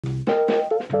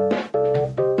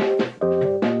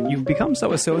become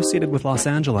so associated with Los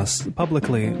Angeles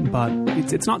publicly, but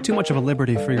it's not too much of a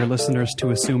liberty for your listeners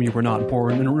to assume you were not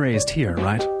born and raised here,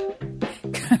 right?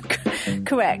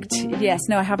 Correct. Yes.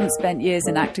 No, I haven't spent years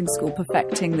in acting school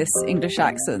perfecting this English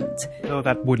accent. Though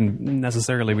that wouldn't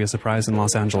necessarily be a surprise in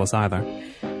Los Angeles either.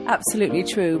 Absolutely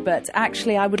true. But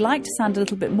actually, I would like to sound a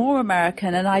little bit more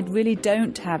American, and I really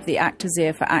don't have the actor's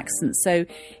ear for accents. So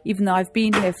even though I've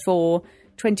been here for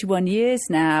 21 years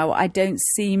now, I don't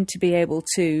seem to be able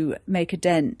to make a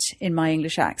dent in my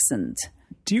English accent.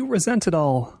 Do you resent it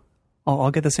all?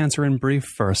 I'll get this answer in brief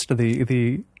first.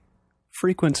 The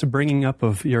frequent bringing up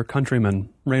of your countryman,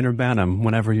 Reyner Banham,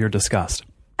 whenever you're discussed.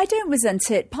 I don't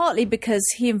resent it, partly because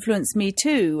he influenced me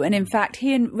too. And in fact,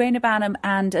 he and Reyner Banham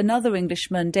and another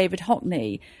Englishman, David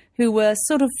Hockney, who were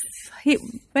sort of...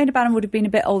 Reyner Banham would have been a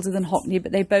bit older than Hockney,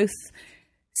 but they both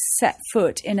set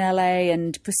foot in LA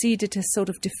and proceeded to sort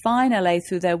of define LA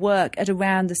through their work at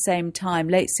around the same time,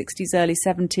 late 60s, early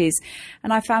 70s.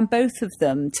 And I found both of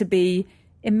them to be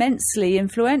immensely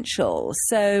influential.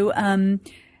 So,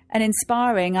 and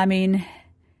inspiring. I mean,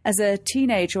 as a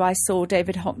teenager, I saw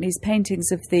David Hockney's paintings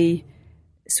of the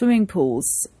swimming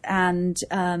pools and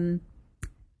found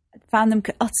them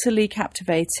utterly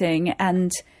captivating.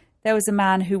 And there was a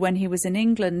man who, when he was in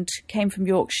England, came from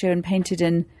Yorkshire and painted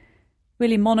in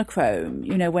really monochrome,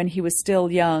 you know, when he was still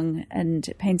young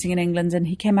and painting in England. And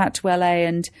he came out to LA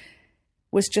and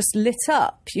was just lit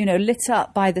up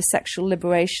by the sexual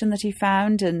liberation that he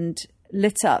found, and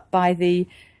lit up by the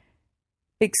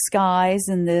big skies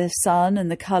and the sun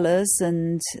and the colours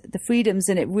and the freedoms.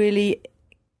 And it really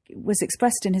was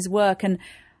expressed in his work. And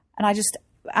I just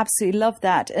absolutely love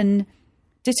that. And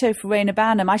ditto for Reyner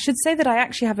Banham. I should say that I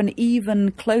actually have an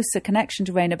even closer connection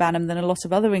to Reyner Banham than a lot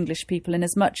of other English people, in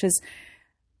as much as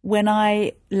when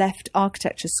I left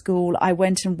architecture school, I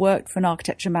went and worked for an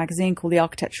architecture magazine called the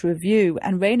Architecture Review.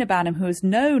 And Reyner Banham, who was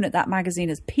known at that magazine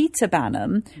as Peter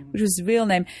Banham, which was his real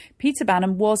name, Peter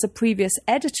Banham was a previous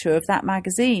editor of that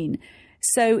magazine.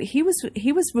 So he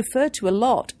was referred to a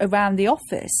lot around the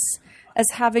office as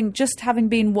having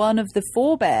been one of the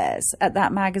forebears at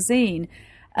that magazine.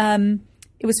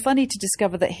 It was funny to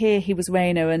discover that here he was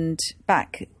Reyner and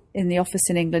back in the office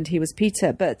in England he was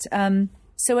Peter. But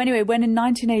so anyway, when in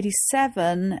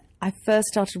 1987 I first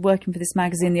started working for this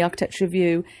magazine, the Architecture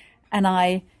Review, and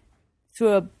I,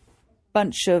 through a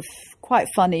bunch of quite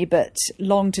funny but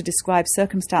long to describe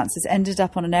circumstances, ended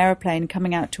up on an aeroplane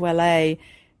coming out to LA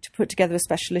to put together a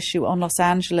special issue on Los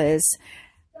Angeles.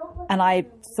 And I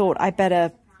thought I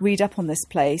better read up on this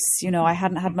place. You know, I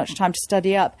hadn't had much time to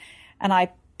study up, and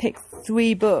I picked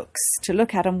 3 books to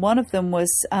look at, and one of them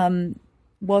was Reyner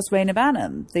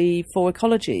Banham, The Four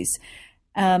Ecologies.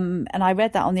 And I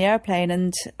read that on the airplane,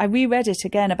 and I reread it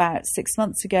again about 6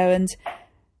 months ago. And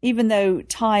even though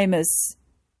time has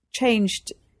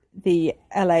changed the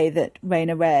LA that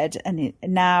Reyner read, and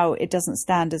now it doesn't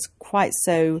stand as quite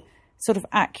so sort of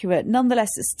accurate,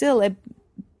 nonetheless, it's still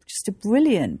just a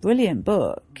brilliant, brilliant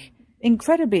book.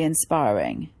 Incredibly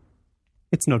inspiring.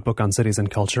 It's Notebook on Cities and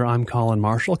Culture. I'm Colin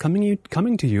Marshall,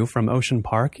 coming to you from Ocean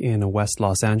Park in West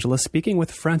Los Angeles, speaking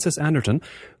with Frances Anderton,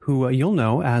 who you'll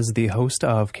know as the host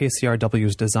of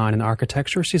KCRW's Design and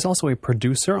Architecture. She's also a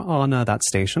producer on that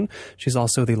station. She's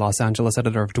also the Los Angeles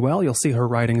editor of Dwell. You'll see her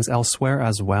writings elsewhere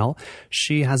as well.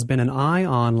 She has been an eye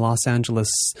on Los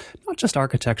Angeles, not just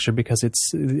architecture, because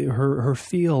it's her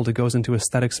field goes into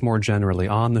aesthetics more generally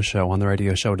on the show, on the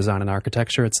radio show Design and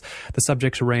Architecture. It's the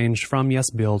subjects range from, yes,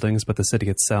 buildings, but the city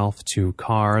itself, to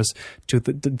cars, to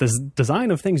the design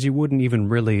of things you wouldn't even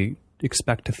really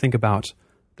expect to think about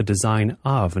the design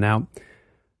of. Now,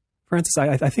 Frances,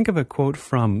 I think of a quote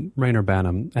from Reyner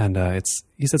Banham, and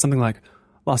he said something like,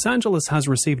 Los Angeles has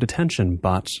received attention,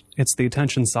 but it's the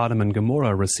attention Sodom and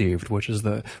Gomorrah received, which is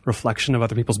the reflection of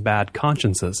other people's bad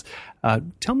consciences.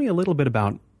 Tell me a little bit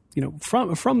about,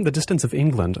 from the distance of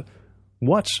England,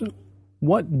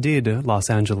 what did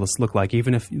Los Angeles look like,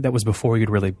 even if that was before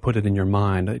you'd really put it in your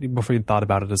mind, before you'd thought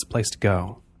about it as a place to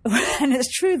go? And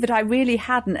it's true that I really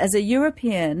hadn't. As a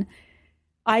European,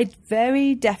 I'd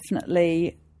very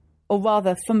definitely, or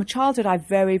rather from childhood, I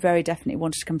very, very definitely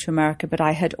wanted to come to America, but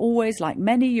I had always, like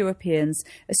many Europeans,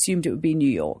 assumed it would be New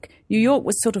York. New York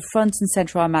was sort of front and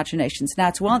center of our imaginations. Now,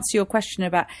 to answer your question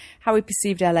about how we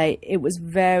perceived LA, it was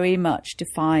very much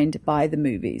defined by the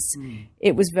movies.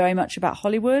 It was very much about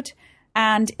Hollywood.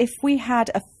 And if we had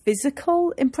a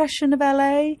physical impression of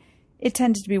LA, it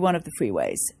tended to be one of the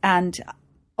freeways.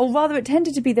 Or rather, it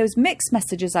tended to be those mixed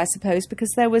messages, I suppose,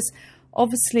 because there was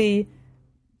obviously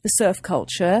the surf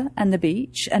culture and the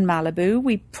beach and Malibu.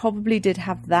 We probably did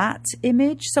have that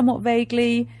image somewhat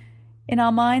vaguely in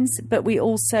our minds, but we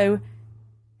also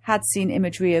had seen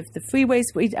imagery of the freeways,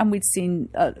 and we'd seen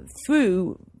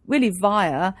through, really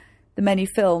via the many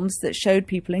films that showed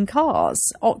people in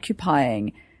cars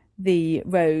occupying the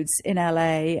roads in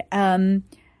LA.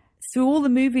 Through all the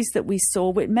movies that we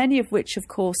saw, many of which, of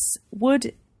course,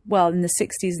 would, well, in the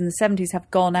 60s and the 70s, have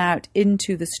gone out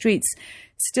into the streets.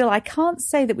 Still, I can't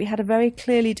say that we had a very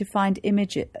clearly defined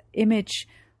image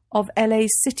of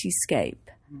LA's cityscape.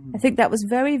 I think that was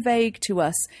very vague to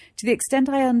us. To the extent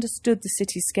I understood the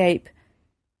cityscape,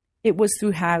 it was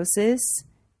through houses,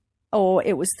 or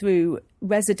it was through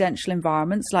residential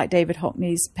environments like David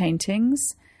Hockney's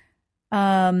paintings.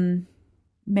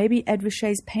 Maybe Ed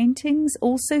Ruscha's paintings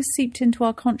also seeped into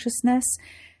our consciousness.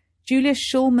 Julius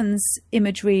Schulman's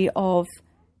imagery of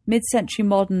mid-century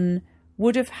modern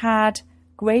would have had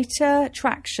greater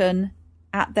traction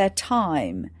at their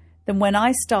time than when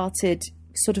I started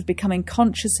sort of becoming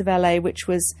conscious of LA, which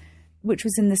was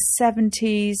in the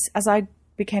 70s. As I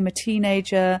became a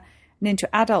teenager and into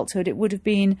adulthood, it would have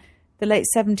been the late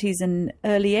 70s and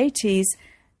early 80s.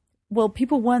 Well,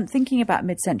 people weren't thinking about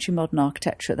mid-century modern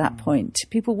architecture at that point.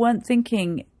 People weren't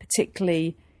thinking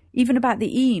particularly even about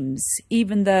the Eames,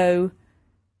 even though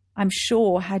I'm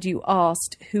sure had you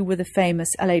asked who were the famous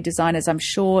LA designers, I'm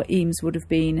sure Eames would have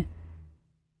been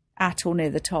at or near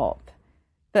the top.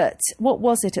 But what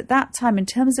was it at that time in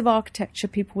terms of architecture?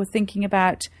 People were thinking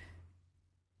about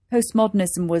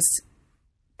postmodernism was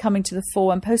coming to the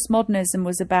fore, and postmodernism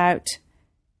was about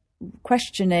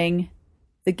questioning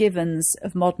the givens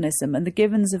of modernism, and the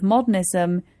givens of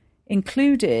modernism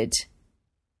included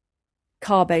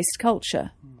car-based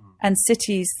culture and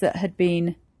cities that had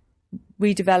been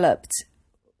redeveloped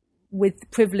with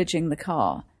privileging the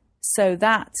car. So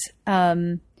that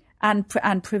and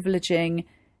privileging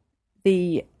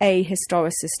the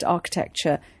ahistoricist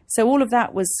architecture. So all of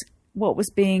that was what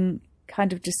was being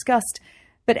kind of discussed.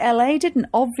 But LA didn't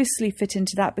obviously fit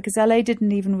into that, because LA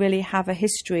didn't even really have a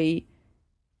history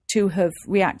to have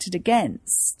reacted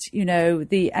against,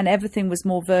 and everything was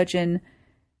more virgin.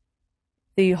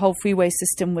 The whole freeway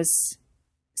system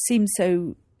seemed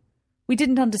so, we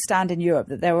didn't understand in Europe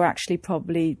that there were actually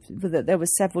that there were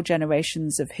several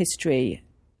generations of history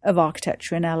of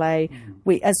architecture in LA.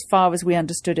 As far as we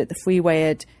understood it, the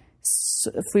freeways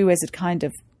had kind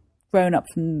of grown up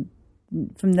from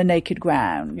the naked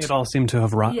ground. It all seemed to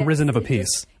have risen of a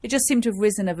piece. It just seemed to have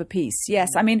risen of a piece, yes.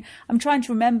 I mean, I'm trying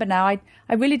to remember now. I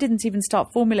really didn't even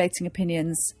start formulating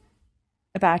impressions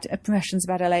about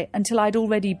LA until I'd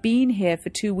already been here for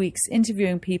 2 weeks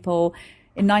interviewing people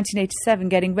in 1987,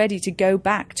 getting ready to go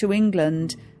back to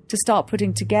England to start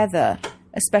putting together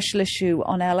a special issue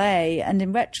on LA. And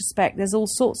in retrospect, there's all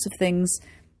sorts of things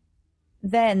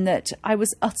then that I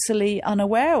was utterly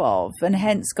unaware of, and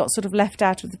hence got sort of left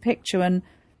out of the picture. And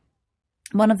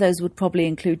one of those would probably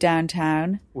include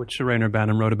downtown, which Reyner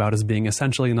Banham wrote about as being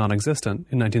essentially non-existent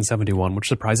in 1971, which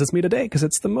surprises me today because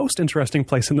it's the most interesting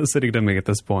place in the city to me at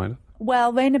this point.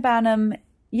 Well, Reyner Banham,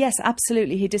 yes,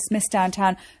 absolutely, he dismissed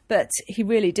downtown, but he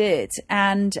really did.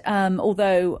 And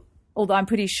although I'm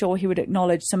pretty sure he would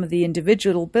acknowledge some of the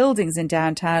individual buildings in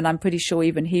downtown, I'm pretty sure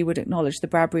even he would acknowledge the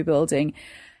Bradbury building.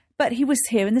 But he was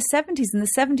here in the 70s, and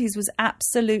the 70s was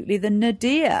absolutely the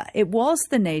nadir. It was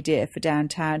the nadir for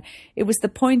downtown. It was the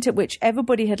point at which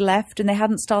everybody had left and they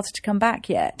hadn't started to come back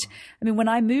yet. I mean, when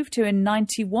I moved here in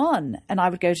 91 and I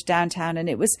would go to downtown, and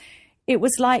it was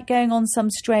like going on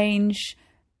some strange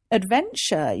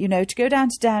adventure, to go down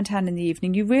to downtown in the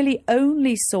evening. You really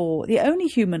only saw, the only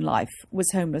human life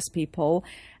was homeless people.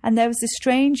 And there was this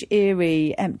strange,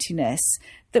 eerie emptiness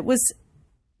that was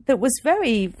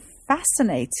very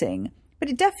fascinating, but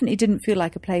it definitely didn't feel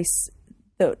like a place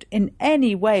that in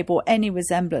any way bore any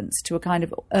resemblance to a kind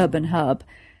of urban hub.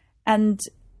 And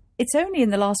it's only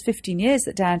in the last 15 years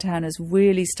that downtown has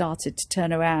really started to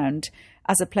turn around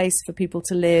as a place for people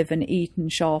to live and eat and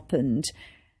shop, and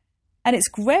it's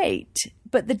great.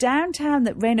 But the downtown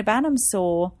that Reyner Banham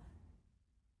saw,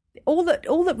 all that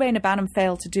Reyner Banham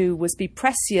failed to do was be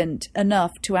prescient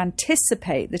enough to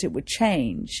anticipate that it would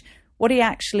change. What he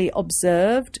actually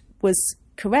observed was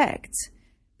correct,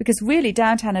 because really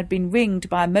downtown had been ringed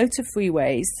by motor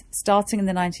freeways starting in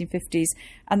the 1950s,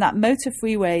 and that motor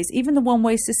freeways, even the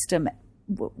one-way system,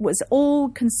 was all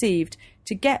conceived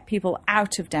to get people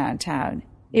out of downtown.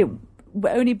 It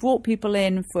only brought people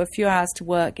in for a few hours to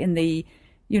work in the,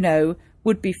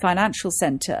 would-be financial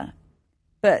centre,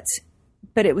 but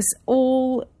it was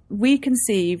all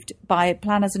reconceived by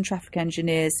planners and traffic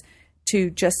engineers to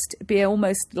just be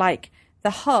almost like the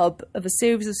hub of a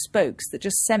series of spokes that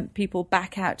just sent people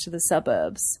back out to the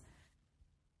suburbs.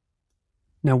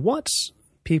 Now, what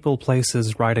people,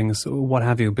 places, writings, what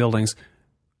have you, buildings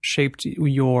shaped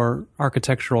your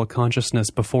architectural consciousness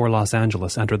before Los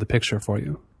Angeles entered the picture for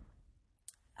you?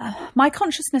 My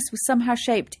consciousness was somehow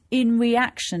shaped in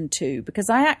reaction to, because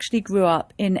I actually grew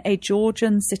up in a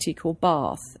Georgian city called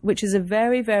Bath, which is a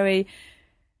very, very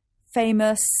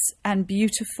famous and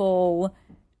beautiful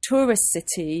tourist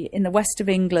city in the west of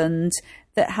England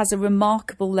that has a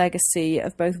remarkable legacy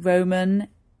of both Roman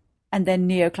and then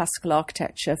neoclassical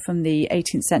architecture from the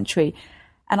 18th century.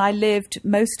 And I lived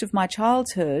most of my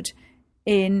childhood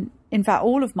in fact,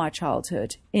 all of my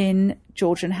childhood in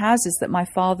Georgian houses that my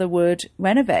father would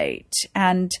renovate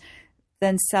and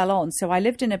then sell on. So I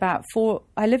lived in about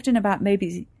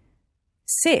maybe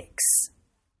 6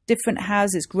 different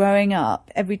houses growing up.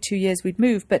 Every 2 years we'd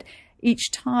move, but each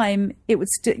time it would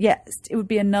it would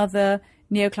be another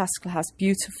neoclassical house,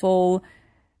 beautiful,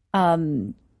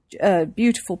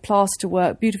 beautiful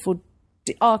plasterwork, beautiful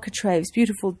architraves,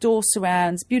 beautiful door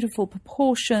surrounds, beautiful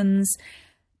proportions.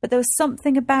 But there was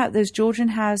something about those Georgian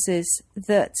houses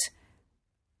that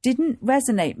didn't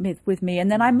resonate with me.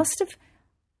 And then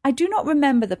I do not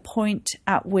remember the point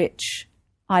at which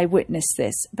I witnessed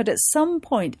this, but at some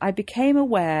point I became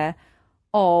aware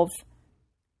of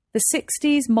the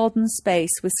 60s modern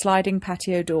space with sliding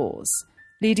patio doors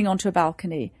leading onto a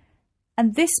balcony.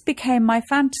 And this became my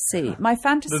fantasy. My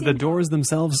fantasy. The doors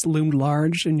themselves loomed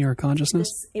large in your consciousness?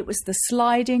 It was the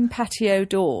sliding patio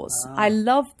doors. I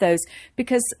loved those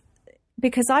because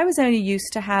I was only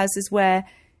used to houses where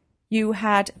you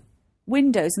had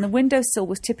windows, and the windowsill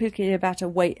was typically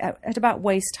at about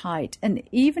waist height. And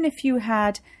even if you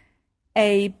had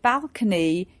a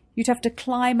balcony, you'd have to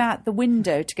climb out the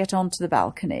window to get onto the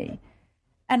balcony.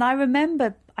 And I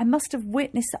remember I must have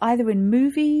witnessed either in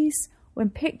movies or in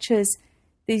pictures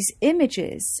these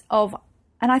images of,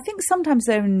 and I think sometimes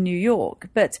they're in New York,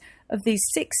 but of these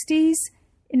 60s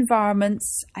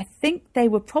environments. I think they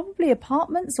were probably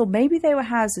apartments or maybe they were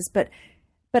houses, but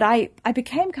I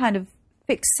became kind of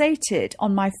fixated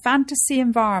on my fantasy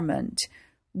environment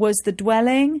was the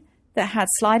dwelling that had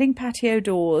sliding patio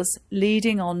doors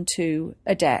leading onto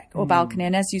a deck or balcony.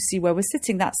 And as you see where we're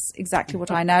sitting, that's exactly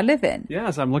what I now live in.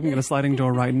 Yes, I'm looking at a sliding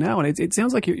door right now, and it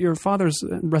sounds like your father's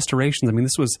restorations. I mean,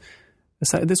 this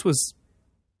was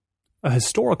a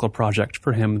historical project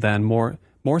for him then, more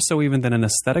so even than an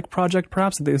aesthetic project,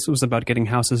 perhaps. This was about getting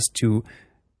houses to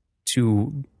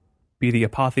be the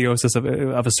apotheosis of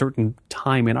a certain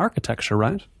time in architecture,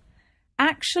 right?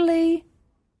 Actually,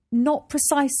 not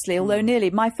precisely, although nearly.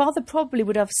 My father probably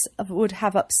would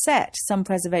have upset some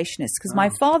preservationists, because my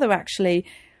father actually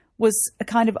was a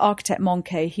kind of architect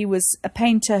manqué. He was a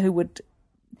painter who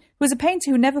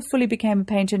never fully became a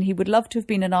painter, and he would love to have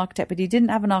been an architect, but he didn't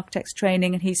have an architect's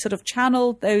training, and he sort of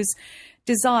channeled those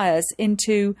desires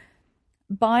into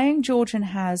buying Georgian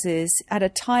houses at a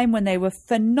time when they were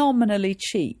phenomenally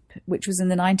cheap, which was in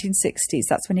the 1960s.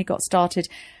 That's when he got started.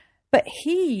 But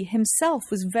he himself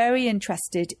was very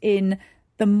interested in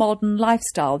the modern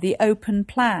lifestyle, the open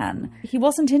plan. He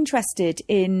wasn't interested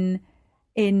in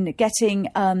getting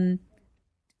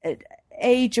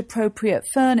age-appropriate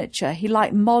furniture. He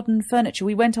liked modern furniture.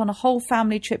 We went on a whole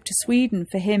family trip to Sweden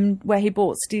for him where he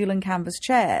bought steel and canvas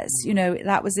chairs. You know,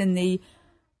 that was in the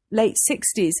late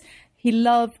 60s. He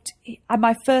loved...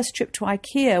 my first trip to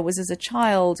IKEA was as a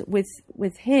child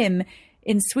with him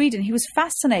in Sweden. He was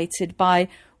fascinated by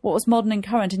what was modern and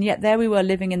current, and yet there we were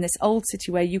living in this old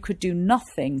city where you could do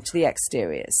nothing to the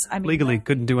exteriors. I mean, legally,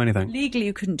 couldn't do anything. Legally,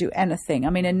 you couldn't do anything. I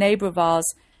mean, a neighbour of ours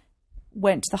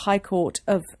went to the High Court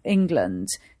of England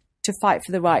to fight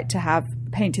for the right to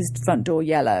paint his front door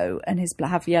yellow and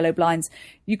have yellow blinds.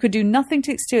 You could do nothing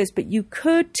to exteriors, but you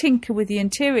could tinker with the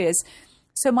interiors.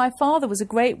 So my father was a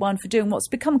great one for doing what's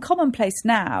become commonplace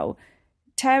now,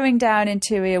 tearing down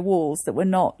interior walls that were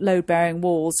not load-bearing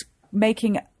walls,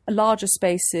 making larger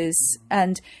spaces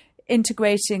and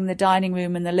integrating the dining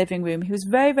room and the living room. He was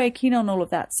very, very keen on all of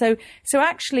that. So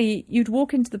actually, you'd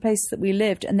walk into the places that we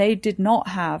lived and they did not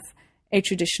have a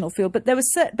traditional feel, but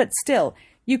still,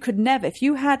 you could never, if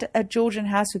you had a Georgian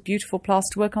house with beautiful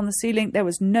plasterwork on the ceiling, there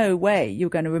was no way you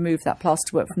were going to remove that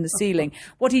plasterwork from the ceiling.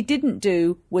 What he didn't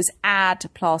do was add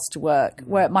plasterwork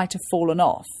where it might have fallen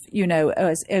off, you know,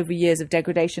 as over years of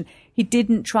degradation. He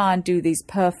didn't try and do these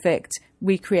perfect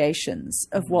recreations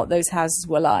of what those houses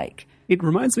were like. It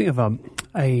reminds me of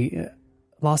a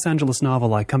Los Angeles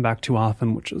novel I come back to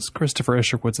often, which is Christopher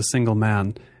Isherwood's A Single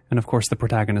Man. And of course, the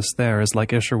protagonist there is,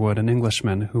 like Isherwood, an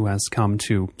Englishman who has come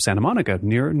to Santa Monica,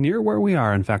 near where we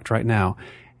are, in fact, right now.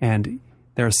 And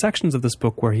there are sections of this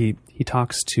book where he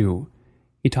talks to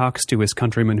he talks to his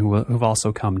countrymen who've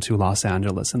also come to Los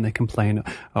Angeles, and they complain,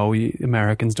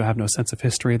 Americans don't have no sense of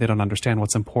history. They don't understand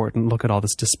what's important. Look at all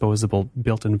this disposable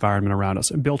built environment around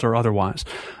us, built or otherwise.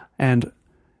 And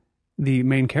the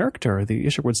main character, the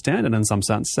Isherwood stand-in, in some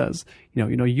sense, says,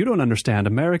 you don't understand.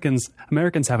 Americans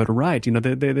have it right.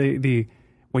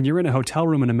 When you're in a hotel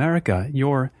room in America,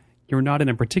 you're not in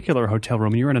a particular hotel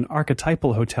room. You're in an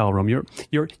archetypal hotel room.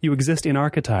 You exist in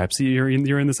archetypes. You're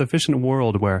in this efficient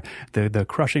world where the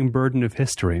crushing burden of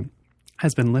history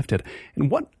has been lifted.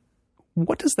 And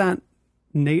what does that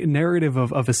narrative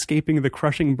of escaping the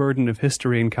crushing burden of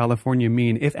history in California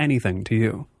mean, if anything, to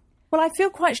you? Well, I feel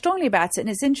quite strongly about it, and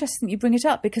it's interesting that you bring it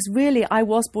up, because really I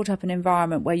was brought up in an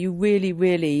environment where you really,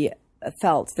 really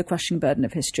felt the crushing burden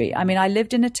of history. I mean, I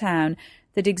lived in a town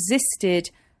that existed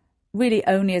really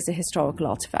only as a historical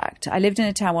artifact. I lived in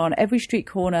a town where on every street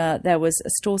corner there was a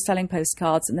store selling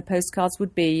postcards, and the postcards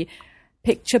would be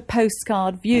picture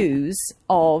postcard views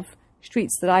of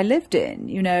streets that I lived in,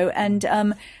 and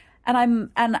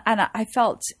I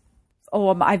felt,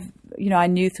 I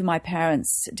knew through my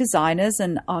parents, designers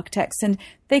and architects, and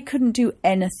they couldn't do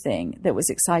anything that was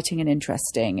exciting and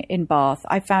interesting in Bath.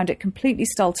 I found it completely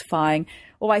stultifying,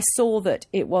 or I saw that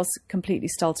it was completely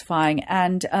stultifying.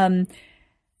 And I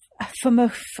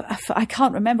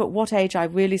can't remember at what age I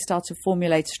really started to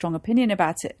formulate a strong opinion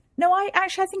about it. No, I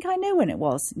think I know when it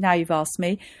was. Now you've asked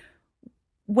me.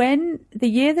 When the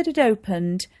year that it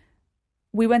opened,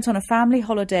 we went on a family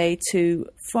holiday to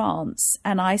France,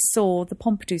 and I saw the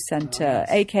Pompidou Centre,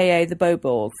 aka the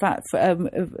Beaubourg,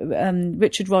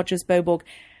 Richard Rogers Beaubourg.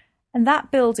 And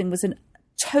that building was a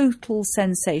total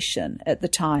sensation at the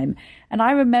time. And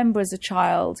I remember as a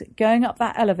child going up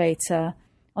that elevator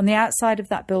on the outside of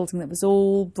that building that was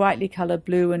all brightly coloured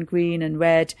blue and green and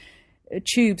red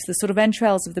tubes, the sort of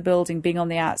entrails of the building being on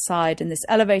the outside, and this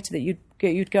elevator that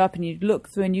you'd go up and you'd look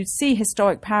through and you'd see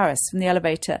historic Paris from the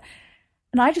elevator.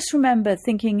 And I just remember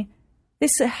thinking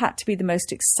this had to be the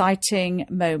most exciting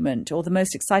moment, or the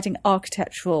most exciting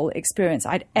architectural experience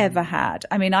I'd ever had.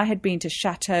 I mean, I had been to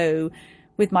Chateau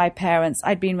with my parents.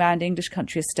 I'd been around English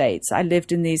country estates. I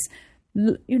lived in these,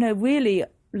 really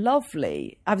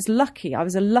lovely. I was lucky. I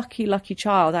was a lucky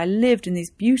child. I lived in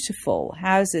these beautiful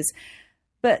houses,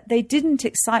 but they didn't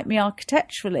excite me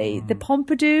architecturally. The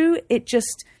Pompidou,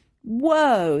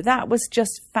 that was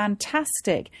just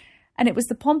fantastic. And it was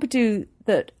the Pompidou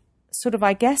that sort of,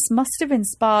 I guess, must have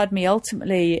inspired me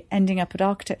ultimately ending up at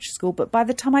architecture school. But by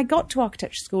the time I got to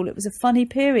architecture school, it was a funny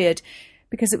period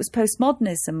because it was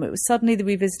postmodernism. It was suddenly the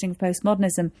revisiting of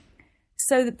postmodernism.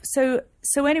 So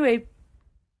anyway,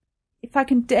 if I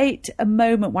can date a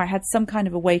moment where I had some kind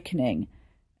of awakening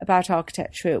about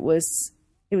architecture, it was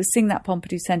seeing that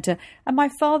Pompidou Centre and my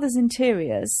father's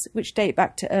interiors, which date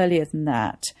back to earlier than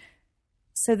that.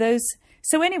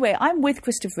 So anyway, I'm with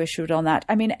Christopher Isherwood on that.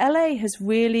 I mean, LA has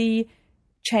really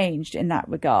changed in that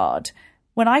regard.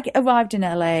 When I arrived in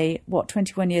LA,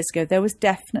 21 years ago, there was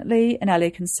definitely an LA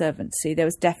Conservancy. There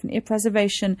was definitely a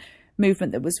preservation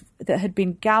movement that had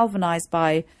been galvanized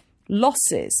by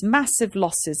losses, massive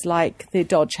losses, like the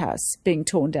Dodge House being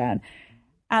torn down.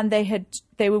 And they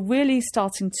were really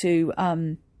starting to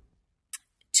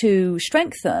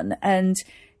strengthen and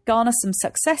garner some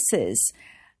successes.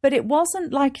 But it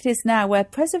wasn't like it is now, where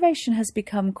preservation has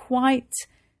become quite,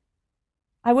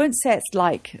 I won't say it's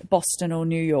like Boston or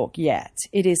New York yet.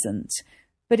 It isn't.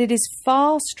 But it is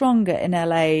far stronger in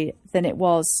LA than it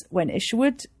was when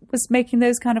Isherwood was making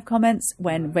those kind of comments,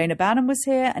 when Reyner Banham was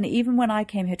here, and even when I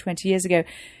came here 20 years ago.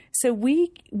 So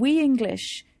we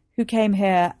English who came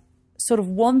here sort of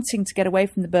wanting to get away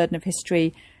from the burden of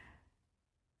history,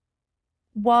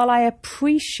 while I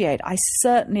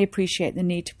certainly appreciate the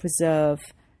need to preserve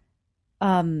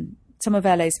some of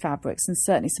LA's fabrics and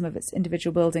certainly some of its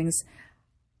individual buildings,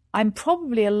 I'm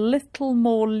probably a little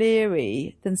more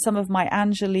leery than some of my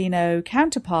Angelino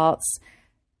counterparts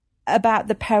about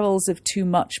the perils of too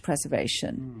much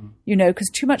preservation. Because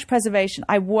too much preservation,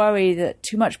 I worry that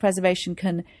too much preservation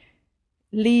can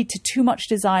lead to too much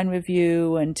design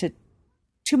review and to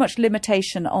too much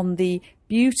limitation on the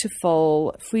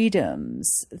beautiful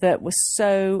freedoms that were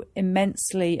so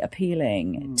immensely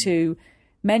appealing to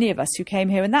many of us who came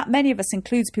here. And that many of us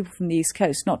includes people from the East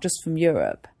Coast, not just from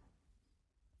Europe.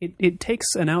 It takes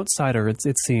an outsider,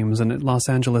 it seems, and Los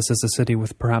Angeles is a city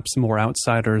with perhaps more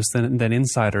outsiders than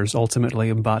insiders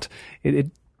ultimately, but it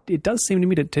does seem to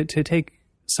me to take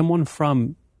someone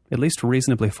from at least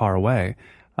reasonably far away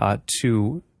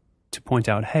to point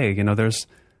out, hey,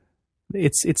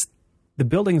 it's the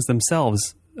buildings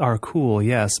themselves are cool,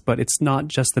 yes, but it's not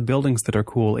just the buildings that are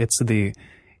cool, it's the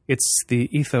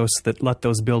ethos that let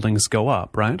those buildings go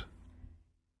up, right?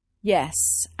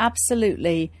 Yes,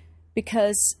 absolutely.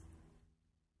 Because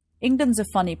England's a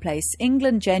funny place.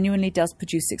 England genuinely does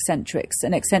produce eccentrics,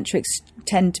 and eccentrics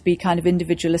tend to be kind of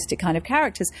individualistic kind of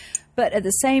characters. But at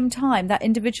the same time, that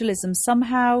individualism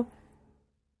somehow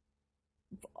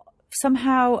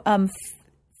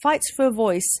fights for a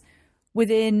voice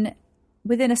within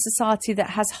a society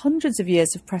that has hundreds of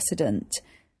years of precedent,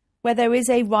 where there is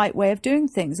a right way of doing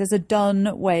things. There's a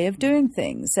done way of doing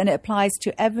things, and it applies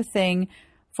to everything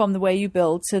from the way you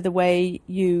build to the way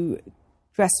you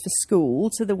dress for school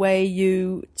to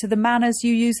the manners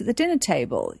you use at the dinner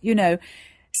table,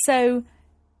 So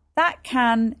that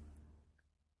can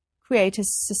create a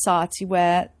society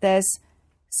where there's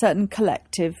certain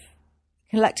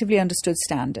collectively understood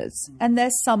standards, and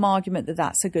there's some argument that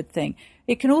that's a good thing.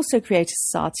 It can also create a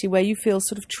society where you feel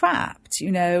sort of trapped,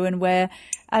 and where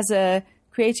as a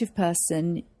creative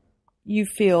person you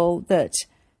feel that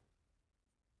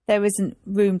there isn't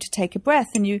room to take a breath.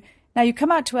 And you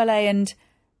come out to LA, and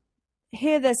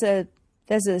here there's a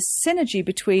synergy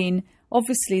between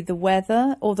obviously the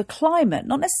weather or the climate.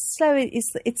 Not necessarily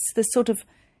it's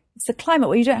the climate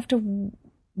where you don't have to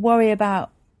worry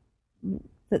about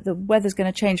that the weather's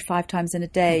going to change 5 times in a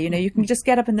day. You can just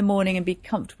get up in the morning and be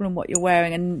comfortable in what you're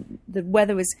wearing, and the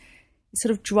weather is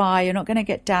sort of dry. You're not going to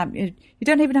get damp. You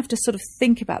don't even have to sort of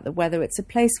think about the weather. It's a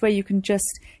place where you can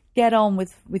just get on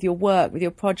with your work, with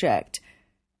your project.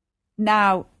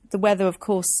 Now, the weather, of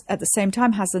course, at the same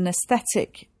time has an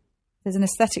aesthetic. There's an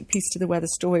aesthetic piece to the weather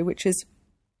story, which is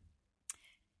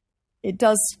it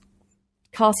does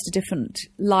cast a different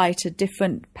light, a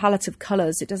different palette of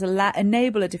colours. It does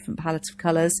enable a different palette of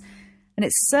colours. And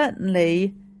it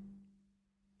certainly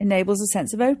enables a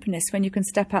sense of openness when you can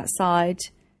step outside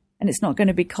and it's not going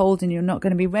to be cold and you're not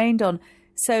going to be rained on.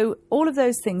 So all of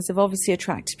those things have obviously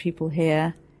attracted people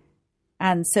here.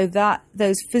 And so that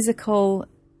those physical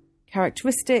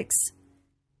characteristics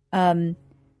go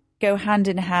hand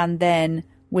in hand then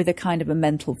with a kind of a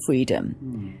mental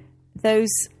freedom. Those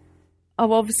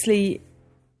are obviously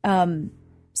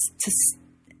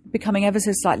becoming ever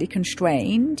so slightly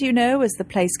constrained, as the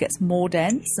place gets more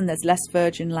dense and there's less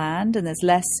virgin land and there's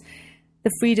less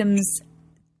the freedoms.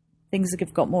 Things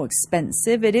have got more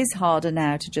expensive. It is harder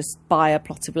now to just buy a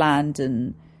plot of land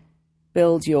and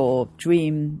build your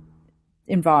dream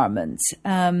environment.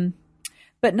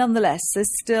 But nonetheless,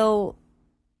 there's still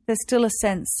a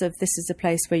sense of this is a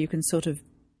place where you can sort of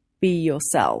be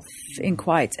yourself in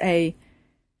quite a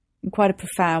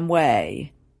profound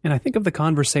way. And I think of the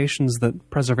conversations that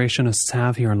preservationists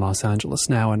have here in Los Angeles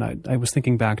now, and I was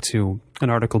thinking back to an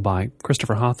article by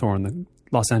Christopher Hawthorne, the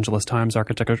Los Angeles Times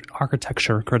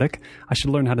architecture critic. I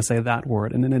should learn how to say that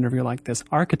word in an interview like this.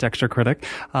 Architecture critic,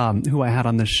 who I had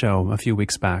on this show a few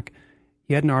weeks back.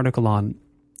 He had an article on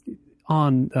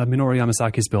Minoru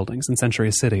Yamasaki's buildings in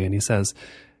Century City, and he says,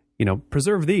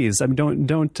 preserve these. I mean,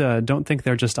 don't think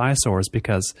they're just eyesores,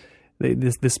 because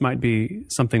this might be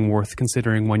something worth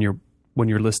considering when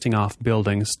you're listing off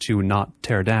buildings to not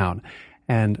tear down.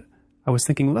 And I was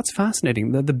thinking, well, that's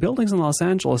fascinating. The buildings in Los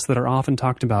Angeles that are often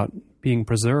talked about being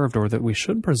preserved or that we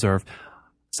should preserve,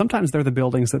 sometimes they're the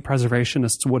buildings that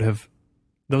preservationists would have.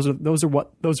 Those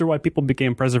are why people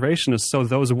became preservationists, so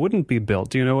those wouldn't be built.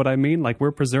 Do you know what I mean? Like,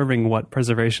 we're preserving what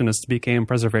preservationists became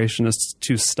preservationists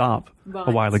to stop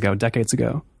a while ago, decades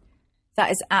ago.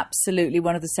 That is absolutely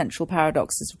one of the central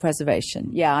paradoxes of preservation.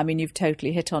 Yeah, I mean, you've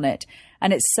totally hit on it.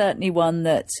 And it's certainly one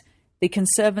that the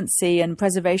Conservancy and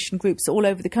preservation groups all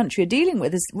over the country are dealing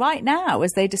with right now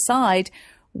as they decide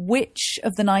which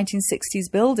of the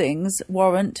 1960s buildings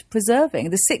warrant preserving.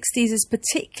 The 60s is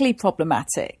particularly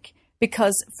problematic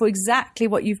because for exactly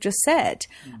what you've just said.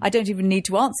 I don't even need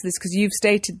to answer this because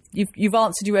you've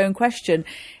answered your own question.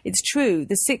 It's true.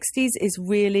 The 60s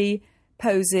really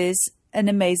poses an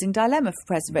amazing dilemma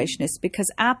for preservationists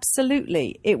because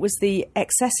absolutely it was the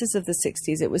excesses of the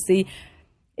 60s. It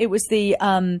was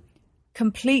the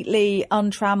completely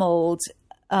untrammeled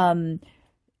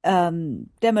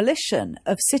demolition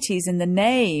of cities in the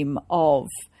name of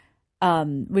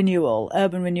urban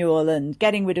renewal and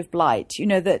getting rid of blight,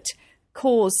 that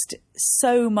caused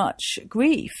so much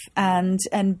grief and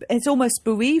it's almost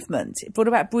bereavement. It brought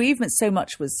about bereavement. So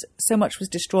much was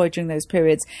destroyed during those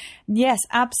periods. And yes,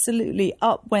 absolutely,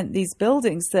 up went these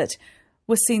buildings that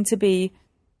were seen to be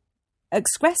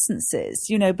excrescences,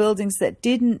 buildings that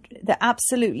didn't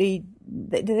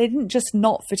just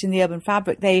not fit in the urban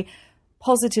fabric. They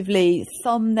positively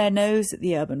thumb their nose at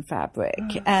the urban fabric.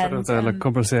 And, sort of the Le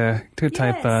Corbusier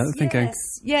type thinking.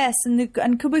 Yes. And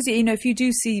Corbusier, if you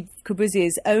do see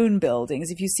Corbusier's own buildings,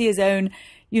 if you see his own,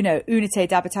 Unité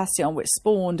d'Habitation, which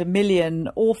spawned a million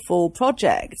awful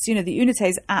projects, the Unité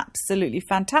is absolutely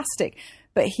fantastic.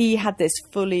 But he had this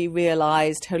fully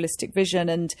realized holistic vision,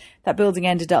 and that building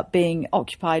ended up being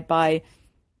occupied by,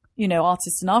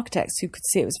 artists and architects who could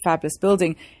see it was a fabulous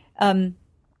building.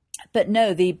 But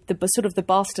no, the sort of the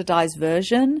bastardized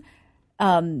version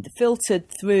filtered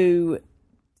through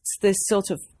this sort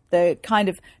of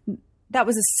that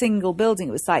was a single building.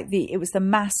 It was it was the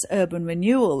mass urban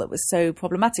renewal that was so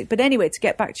problematic. But anyway, to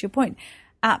get back to your point,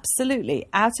 absolutely,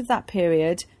 out of that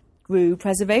period grew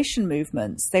preservation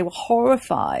movements. They were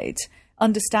horrified,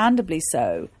 understandably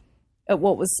so, at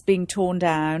what was being torn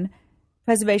down.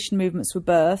 Preservation movements were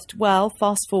birthed. Well,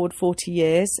 fast forward 40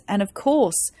 years, and of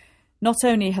course, not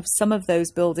only have some of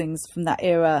those buildings from that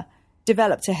era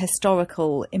developed a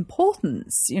historical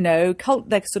importance, they're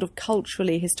sort of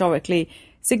culturally, historically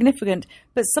significant,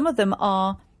 but some of them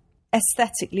are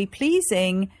aesthetically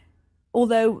pleasing,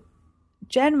 although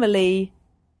generally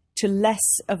to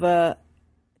less of a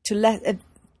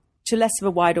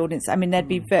wide audience. I mean,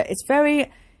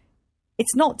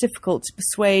 it's not difficult to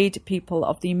persuade people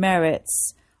of the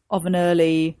merits of an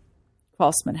early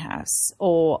craftsman house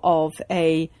or of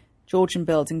a Georgian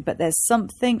building, but there's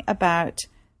something about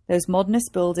those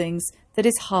modernist buildings that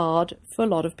is hard for a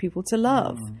lot of people to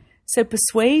love. So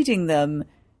persuading them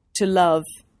to love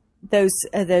those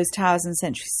towers in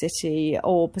Century City,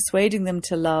 or persuading them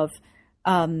to love,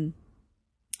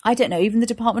 I don't know, even the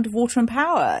Department of Water and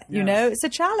Power, it's a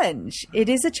challenge. It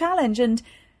is a challenge, and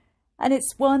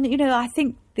it's one, I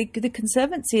think the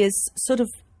Conservancy is sort of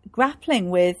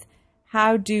grappling with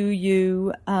how do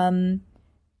you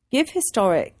give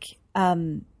historic,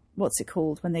 what's it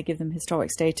called when they give them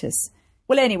historic status?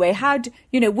 Well, anyway,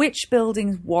 which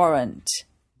buildings warrant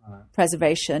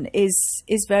preservation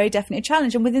is very definitely a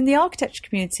challenge. And within the architecture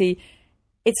community,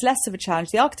 it's less of a challenge.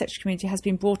 The architecture community has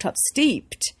been brought up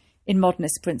steeped in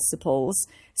modernist principles,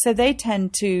 so they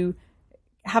tend to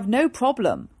have no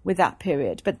problem with that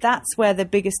period. But that's where the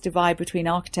biggest divide between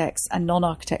architects and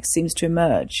non-architects seems to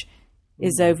emerge,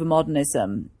 is over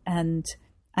modernism and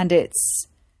its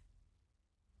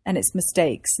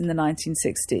mistakes in the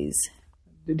 1960s.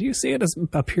 Did you see it as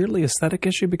a purely aesthetic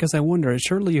issue? Because I wonder,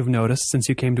 surely you've noticed since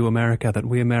you came to America that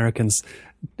we Americans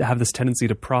have this tendency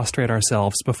to prostrate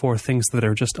ourselves before things that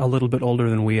are just a little bit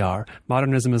older than we are.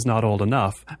 Modernism is not old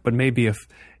enough, but maybe if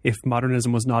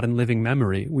modernism was not in living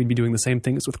memory, we'd be doing the same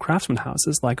things with craftsman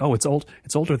houses. Like, oh, it's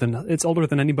older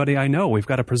than anybody I know. We've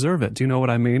got to preserve it. Do you know what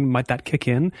I mean? Might that kick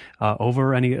in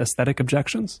over any aesthetic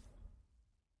objections?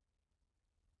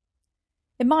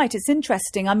 It might. It's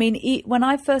interesting. I mean, when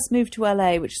I first moved to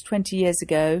LA, which was 20 years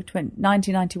ago,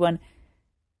 1991,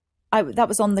 that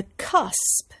was on the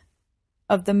cusp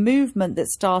of the movement that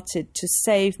started to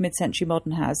save mid-century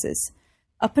modern houses.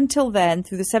 Up until then,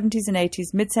 through the 70s and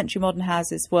 80s, mid-century modern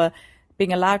houses were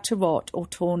being allowed to rot or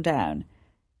torn down.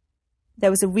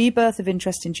 There was a rebirth of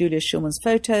interest in Julius Schulman's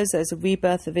photos. There was a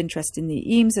rebirth of interest in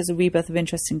the Eames. There's a rebirth of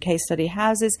interest in case study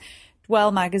houses.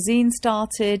 Dwell magazine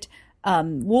started.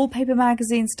 Wallpaper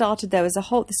magazine started. There was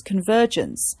this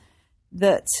convergence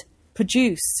that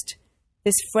produced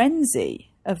this frenzy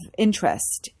of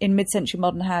interest in mid-century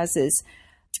modern houses.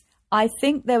 I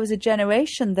think there was a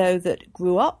generation, though, that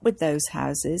grew up with those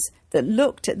houses that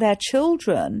looked at their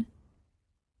children,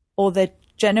 or the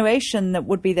generation that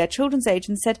would be their children's age,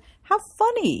 and said, how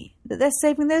funny that they're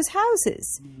saving those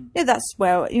houses. That's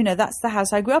where, that's the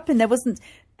house I grew up in. They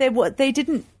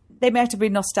might have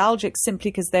been nostalgic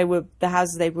simply because they were the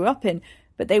houses they grew up in,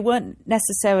 but they weren't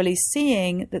necessarily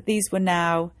seeing that these were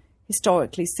now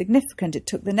historically significant. It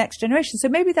took the next generation. So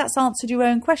maybe that's answered your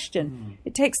own question.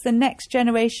 It takes the next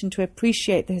generation to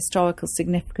appreciate the historical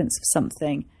significance of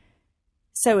something.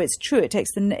 So it's true.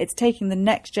 It's taking the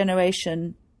next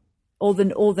generation, or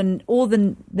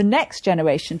the next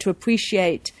generation, to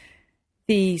appreciate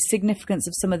the significance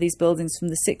of some of these buildings from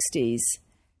the 60s.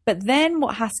 But then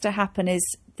what has to happen is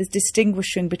the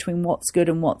distinguishing between what's good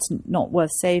and what's not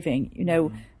worth saving.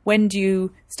 When do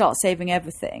you start saving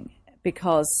everything?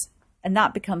 And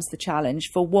that becomes the challenge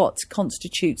for what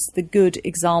constitutes the good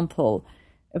example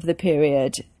of the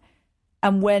period.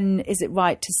 And when is it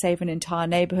right to save an entire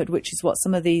neighborhood, which is what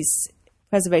some of these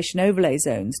preservation overlay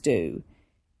zones do?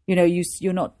 You're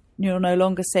no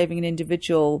longer saving an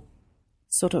individual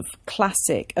sort of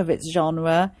classic of its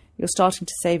genre. You're starting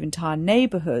to save entire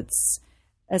neighborhoods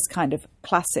as kind of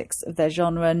classics of their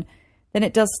genre. And then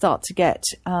it does start to get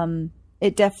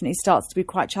it definitely starts to be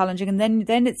quite challenging. And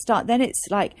then it's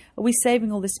like, are we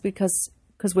saving all this because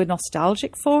we're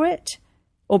nostalgic for it,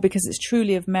 or because it's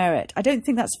truly of merit? I don't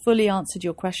think that's fully answered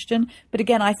your question. But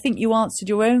again, I think you answered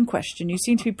your own question. You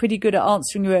seem to be pretty good at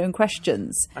answering your own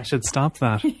questions. I should stop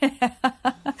that.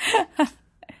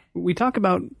 We talk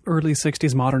about early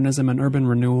 60s modernism and urban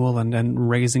renewal and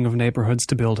raising of neighborhoods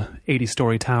to build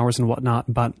 80-story towers and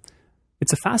whatnot, but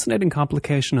it's a fascinating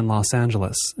complication in Los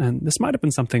Angeles. And this might have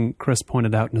been something Chris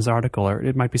pointed out in his article, or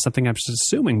it might be something I'm just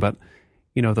assuming, but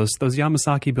those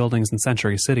Yamasaki buildings in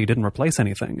Century City didn't replace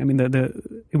anything. I mean,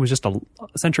 it was just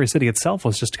Century City itself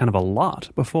was just kind of a lot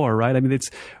before, right? I mean, it's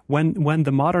when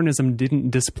the modernism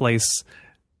didn't displace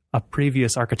a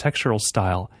previous architectural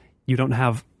style, you don't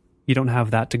have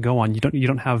that to go on. You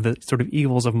don't have the sort of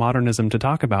evils of modernism to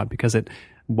talk about, because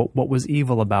what was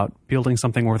evil about building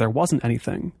something where there wasn't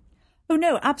anything? Oh,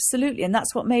 no, absolutely. And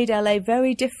that's what made LA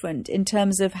very different in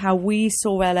terms of how we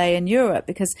saw LA in Europe,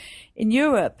 because in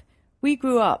Europe, we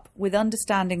grew up with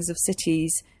understandings of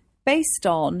cities based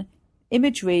on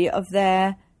imagery of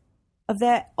their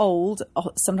old,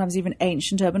 sometimes even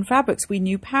ancient urban fabrics. We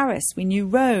knew Paris, we knew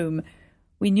Rome,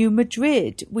 we knew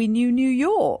Madrid, we knew New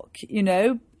York,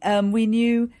 we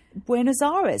knew Buenos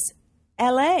Aires.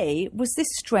 LA was this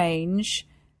strange,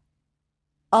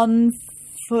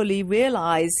 unfully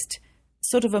realized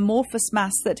sort of amorphous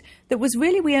mass that was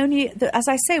really, as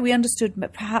I say, we understood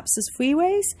perhaps as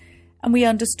freeways, and we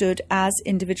understood as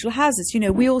individual houses.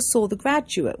 We all saw The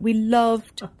Graduate. We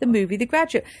loved the movie The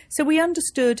Graduate. So we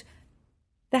understood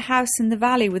the house in the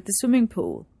valley with the swimming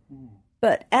pool.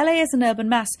 But LA is an urban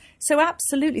mass. So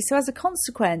absolutely. So as a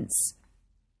consequence,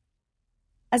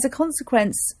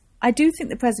 I do think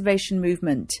the preservation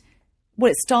movement,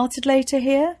 it started later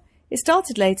here. It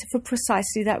started later for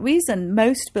precisely that reason.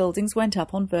 Most buildings went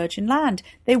up on virgin land.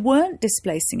 They weren't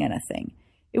displacing anything.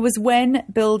 It was when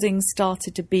buildings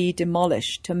started to be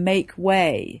demolished to make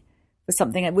way for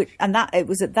something, it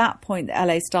was at that point that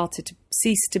LA started to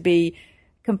cease to be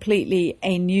completely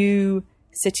a new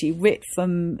city, writ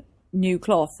from new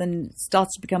cloth, and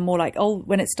started to become more like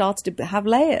when it started to have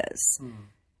layers.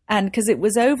 And because it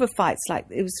was over fights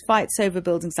over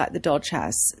buildings like the Dodge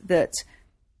House that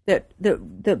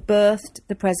birthed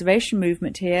the preservation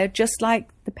movement here, just like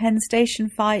the Penn Station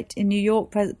fight in New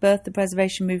York birthed the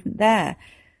preservation movement there.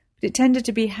 But it tended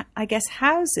to be, I guess,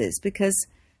 houses, because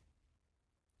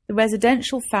the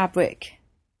residential fabric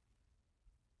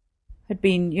had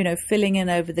been, filling in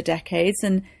over the decades,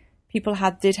 and people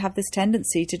did have this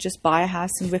tendency to just buy a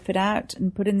house and rip it out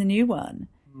and put in the new one.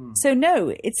 So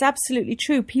no, it's absolutely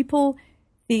true. The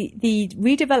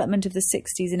redevelopment of the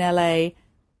 60s in LA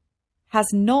has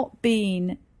not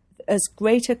been as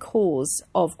great a cause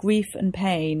of grief and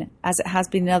pain as it has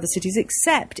been in other cities,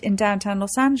 except in downtown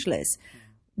Los Angeles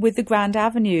with the Grand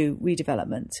Avenue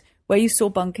redevelopment, where you saw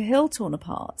Bunker Hill torn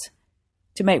apart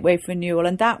to make way for renewal.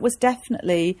 And that was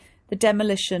definitely the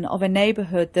demolition of a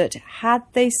neighborhood that had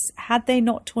they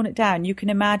not torn it down, you can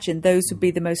imagine those would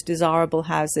be the most desirable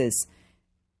houses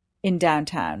in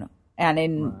downtown and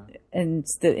in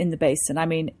the basin. I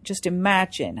mean, just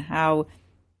imagine how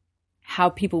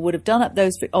people would have done up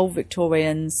those old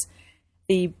Victorians.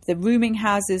 The rooming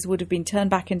houses would have been turned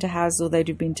back into houses, or they'd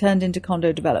have been turned into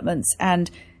condo developments, and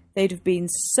they'd have been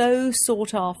so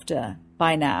sought after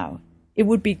by now. It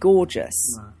would be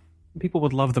gorgeous. People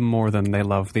would love them more than they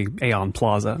love the Aeon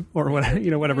Plaza or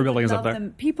whatever building is up there.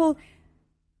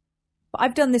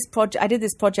 I've done this project. I did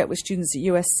this project with students at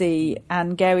USC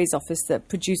and Gary's office that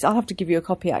produced. I'll have to give you a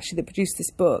copy actually. That produced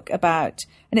this book and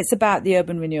it's about the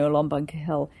urban renewal on Bunker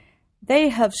Hill. They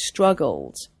have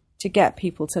struggled to get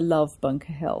people to love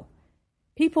Bunker Hill.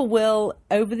 People will,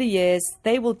 over the years,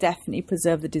 they will definitely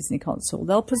preserve the Disney console.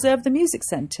 They'll preserve the music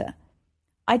center.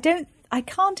 I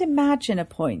can't imagine a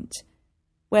point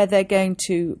where they're going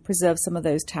to preserve some of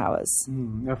those towers.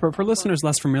 For listeners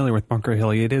less familiar with Bunker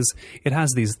Hill, it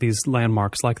has these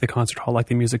landmarks like the concert hall, like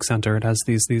the music center. It has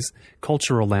these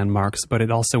cultural landmarks, but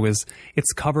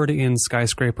it's covered in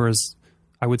skyscrapers.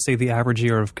 I would say the average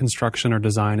year of construction or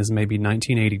design is maybe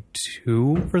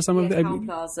 1982 for some of them.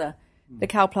 The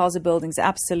Cow Plaza buildings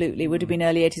absolutely would have been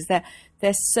early 80s.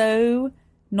 They're so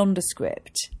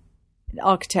nondescript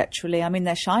architecturally. I mean,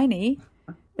 they're shiny.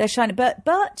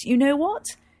 But you know what?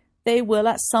 They will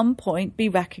at some point be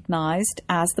recognized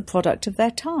as the product of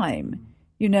their time,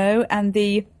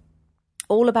 and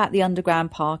all about the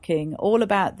underground parking, all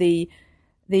about the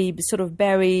sort of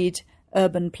buried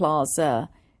urban plaza.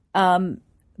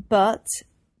 But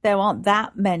there aren't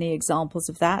that many examples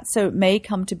of that. So it may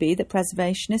come to be that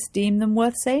preservationists deem them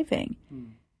worth saving.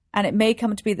 And it may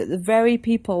come to be that the very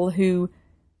people who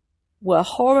were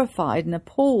horrified and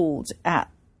appalled at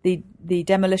the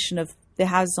demolition of the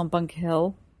houses on Bunker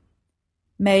Hill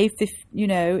may,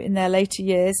 in their later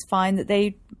years, find that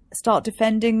they start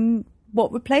defending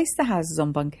what replaced the houses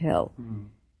on Bunker Hill.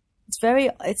 It's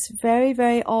very,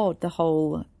 very odd, the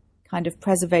whole kind of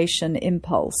preservation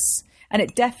impulse. And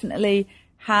it definitely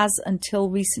has, until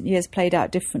recent years, played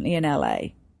out differently in LA.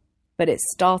 But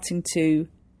it's starting to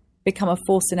become a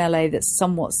force in LA that's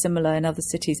somewhat similar in other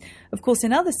cities. Of course,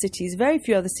 in other cities, very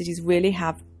few other cities really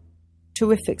have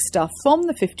terrific stuff from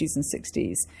the 50s and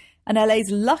 60s. And LA's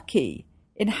lucky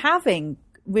in having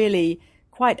really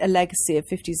quite a legacy of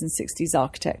 50s and 60s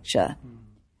architecture.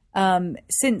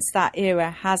 Since that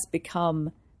era has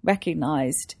become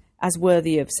recognized as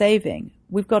worthy of saving,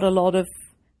 we've got a lot of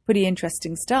pretty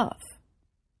interesting stuff.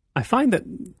 I find that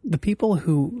the people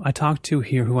who I talk to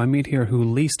here, who I meet here, who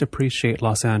least appreciate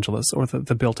Los Angeles or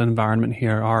the built environment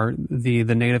here are the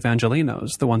native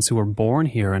Angelenos, the ones who were born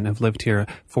here and have lived here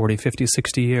 40, 50,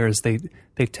 60 years. They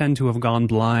tend to have gone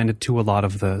blind to a lot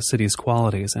of the city's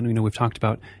qualities. And, we've talked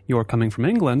about your coming from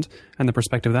England and the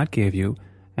perspective that gave you.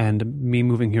 And me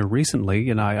moving here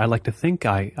recently, I like to think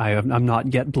I'm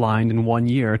not yet blind in 1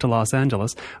 year to Los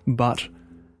Angeles, but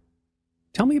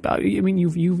tell me about,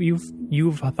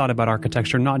 you've thought about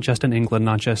architecture, not just in England,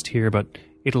 not just here, but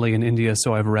Italy and India,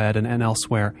 so I've read, and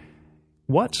elsewhere.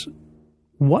 What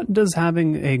does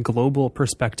having a global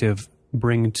perspective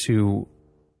bring to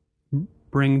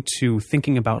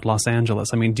thinking about Los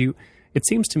Angeles? It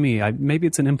seems to me, maybe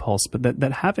it's an impulse, but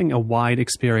that having a wide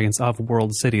experience of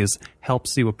world cities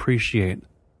helps you appreciate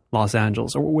Los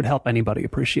Angeles, or would help anybody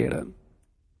appreciate it.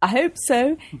 I hope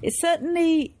so. It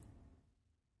certainly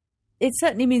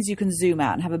means you can zoom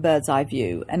out and have a bird's eye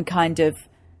view and kind of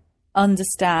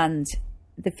understand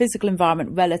the physical environment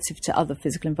relative to other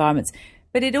physical environments.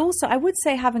 But it also, I would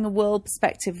say, having a world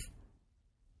perspective,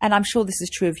 and I'm sure this is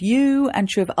true of you and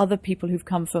true of other people who've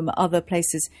come from other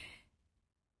places,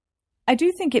 I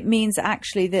do think it means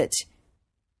actually that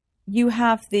you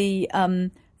have the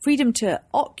freedom to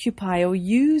occupy or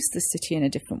use the city in a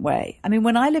different way.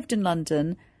 When I lived in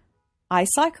London, I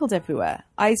cycled everywhere.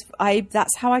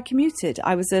 That's how I commuted.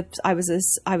 I was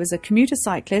a commuter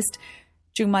cyclist.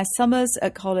 During my summers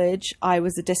at college, I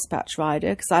was a dispatch rider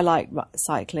because I like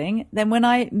cycling. Then when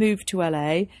I moved to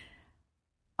LA,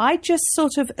 I just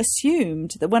sort of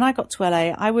assumed that when I got to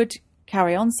LA, I would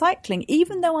carry on cycling,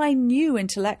 even though I knew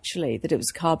intellectually that it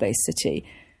was a car-based city.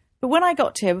 But when I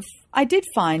got here, I did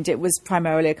find it was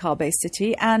primarily a car-based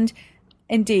city. And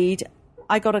indeed,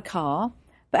 I got a car.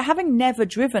 But having never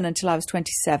driven until I was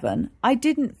 27, I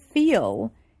didn't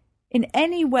feel in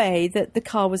any way that the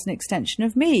car was an extension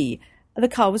of me. The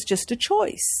car was just a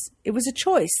choice. It was a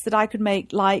choice that I could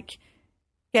make, like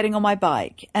getting on my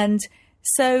bike. And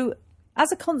so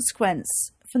as a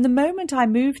consequence, from the moment I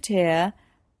moved here,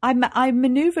 I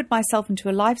maneuvered myself into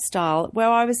a lifestyle where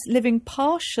I was living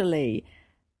partially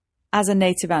as a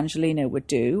native Angelino would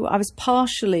do. I was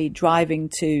partially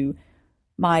driving to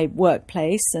my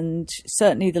workplace and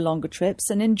certainly the longer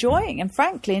trips and enjoying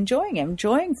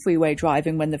freeway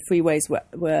driving when the freeways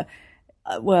were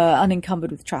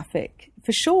unencumbered with traffic,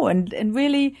 for sure, and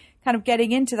really kind of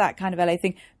getting into that kind of LA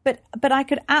thing. But I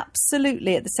could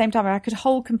absolutely, at the same time, I could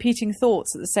hold competing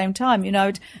thoughts at the same time.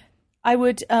 I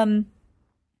would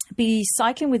be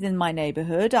cycling within my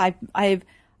neighborhood. I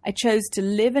chose to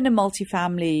live in a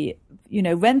multifamily,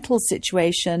 rental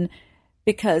situation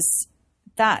because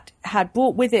that had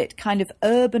brought with it kind of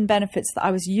urban benefits that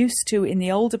I was used to in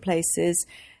the older places,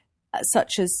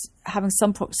 such as having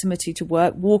some proximity to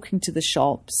work, walking to the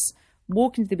shops,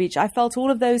 walking to the beach. I felt all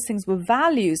of those things were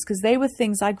values because they were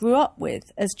things I grew up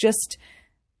with as just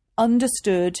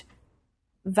understood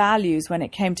values when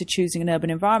it came to choosing an urban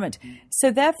environment.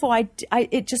 So therefore,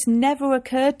 it just never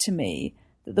occurred to me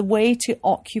that the way to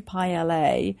occupy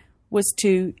LA was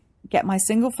to get my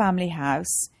single family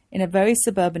house in a very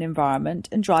suburban environment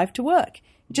and drive to work.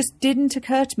 It just didn't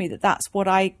occur to me that that's what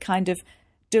I kind of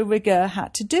de rigueur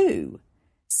had to do.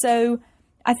 So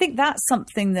I think that's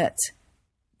something that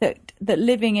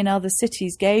living in other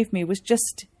cities gave me, was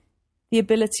just the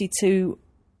ability to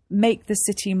make the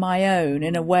city my own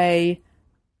in a way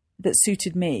that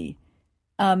suited me.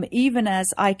 Even as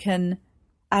I can,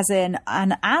 as an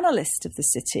analyst of the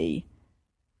city,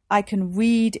 I can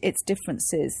read its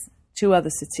differences to other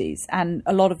cities. And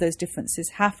a lot of those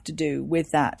differences have to do with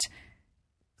that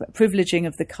privileging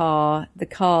of the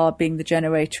car being the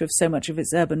generator of so much of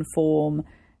its urban form,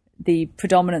 the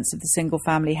predominance of the single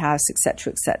family house,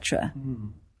 etc., etc.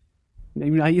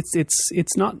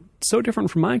 It's not so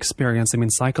different from my experience. I mean,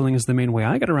 cycling is the main way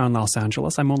I get around Los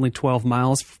Angeles. I'm only 12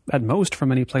 miles at most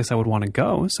from any place I would want to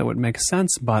go, so it makes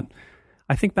sense. But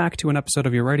I think back to an episode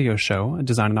of your radio show,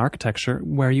 Design and Architecture,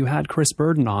 where you had Chris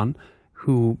Burden on,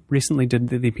 who recently did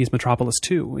the piece Metropolis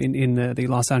 2 in the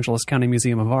Los Angeles County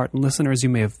Museum of Art. And listeners, you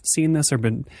may have seen this or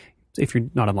been, if you're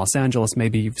not in Los Angeles,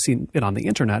 maybe you've seen it on the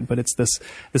internet, but it's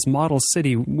this model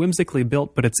city, whimsically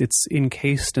built, but it's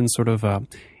encased in sort of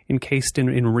encased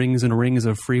in rings and rings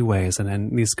of freeways, and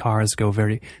then these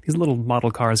little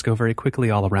model cars go very quickly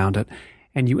all around it.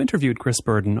 And you interviewed Chris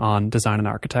Burden on Design and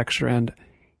Architecture, and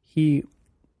he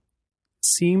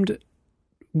seemed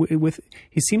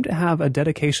to have a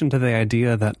dedication to the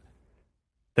idea that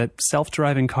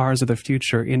self-driving cars are the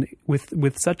future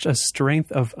with such a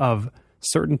strength of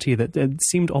certainty that it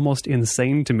seemed almost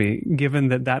insane to me, given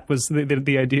that was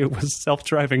the idea was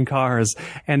self-driving cars.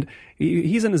 And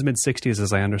he's in his mid-60s,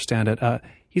 as I understand it.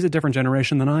 He's a different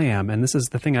generation than I am, and this is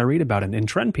the thing I read about in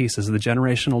trend pieces, the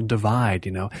generational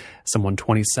divide. Someone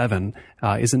 27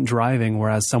 isn't driving,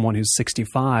 whereas someone who's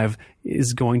 65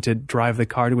 is going to drive the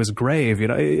car to his grave.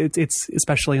 It's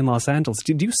especially in Los Angeles.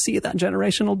 Do you see that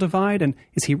generational divide, and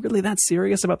is he really that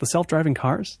serious about the self-driving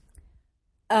cars?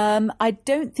 I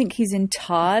don't think he's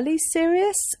entirely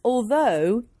serious,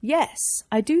 although, yes,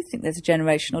 I do think there's a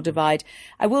generational divide.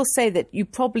 I will say that you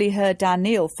probably heard Dan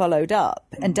Neil followed up,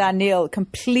 and Dan Neil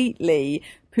completely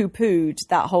poo-pooed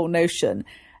that whole notion.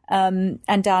 And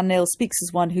Dan Neil speaks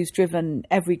as one who's driven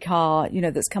every car,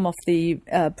 that's come off the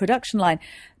production line.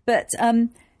 But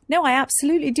no, I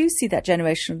absolutely do see that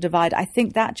generational divide. I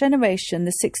think that generation,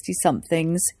 the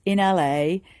 60-somethings in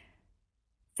LA,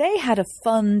 they had a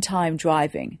fun time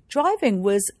driving. Driving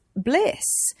was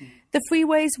bliss. The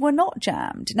freeways were not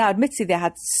jammed. Now, admittedly, they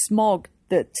had smog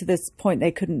that to this point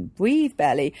they couldn't breathe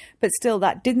barely, but still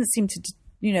that didn't seem to,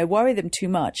 worry them too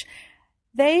much.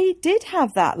 They did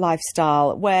have that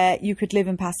lifestyle where you could live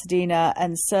in Pasadena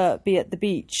and be at the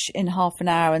beach in half an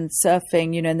hour and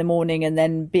surfing, in the morning, and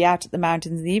then be out at the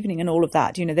mountains in the evening and all of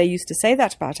that. They used to say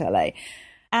that about LA.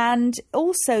 And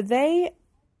also they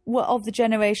were of the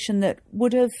generation that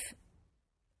would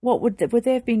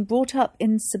they have been brought up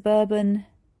in suburban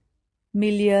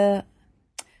milieu?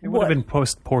 They would have been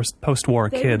post-war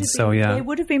kids, so yeah. They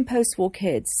would have been post-war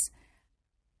kids.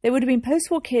 They would have been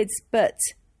post-war kids, but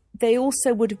they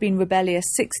also would have been rebellious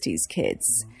 60s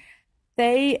kids. Mm-hmm.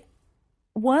 They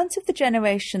weren't of the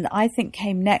generation that I think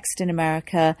came next in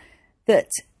America that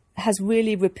has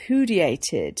really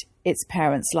repudiated its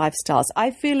parents' lifestyles. I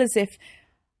feel as if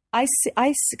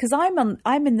because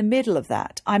I'm in the middle of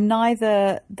that. I'm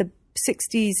neither the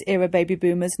 60s era baby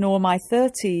boomers nor my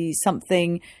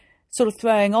 30-something sort of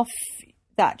throwing off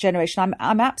that generation.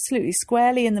 I'm absolutely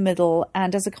squarely in the middle,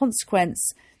 and as a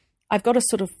consequence, I've got a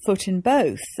sort of foot in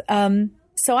both.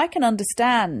 So I can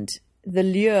understand the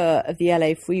lure of the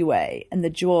LA freeway and the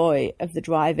joy of the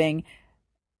driving,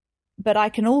 but I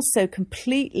can also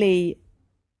completely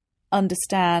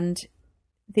understand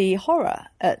the horror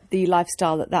at the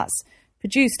lifestyle that's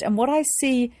produced. And what I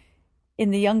see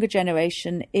in the younger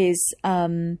generation is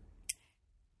sort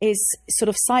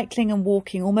of cycling and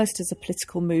walking almost as a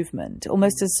political movement,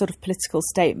 almost as a sort of political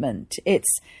statement. It's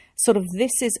sort of,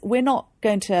 we're not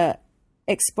going to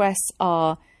express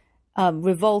our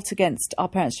revolt against our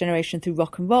parents' generation through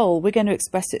rock and roll. We're going to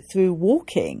express it through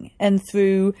walking and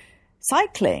through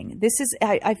cycling.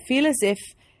 I feel as if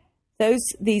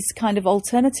these kind of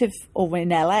alternative, or in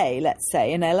LA, let's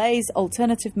say, in LA's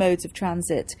alternative modes of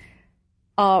transit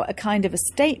are a kind of a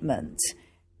statement.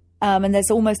 And there's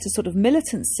almost a sort of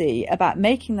militancy about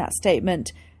making that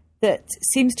statement that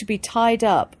seems to be tied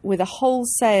up with a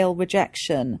wholesale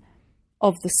rejection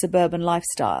of the suburban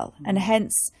lifestyle. And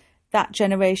hence that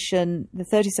generation, the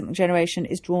 30-something generation,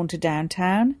 is drawn to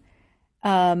downtown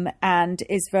and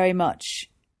is very much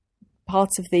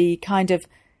part of the kind of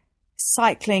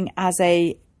cycling as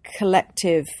a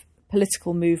collective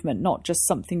political movement, not just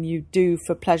something you do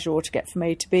for pleasure or to get from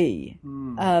A to B.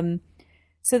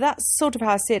 So that's sort of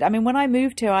how I see it. I mean, when I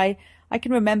moved here, I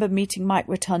can remember meeting Mike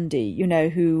Rotundi,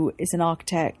 who is an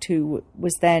architect who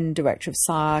was then director of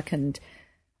SIAC, and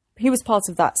he was part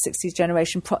of that 60s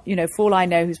generation, for all I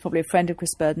know, who's probably a friend of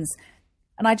Chris Burden's.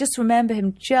 And I just remember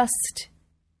him just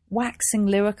waxing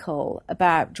lyrical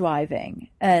about driving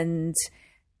and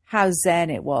how zen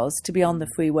it was to be on the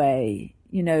freeway,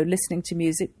 listening to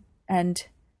music, and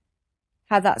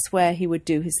how that's where he would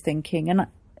do his thinking. And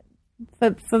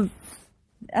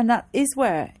and that is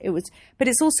where it was, but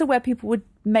it's also where people would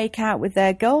make out with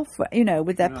their girlfriend,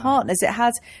 with their partners.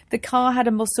 The car had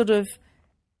a more sort of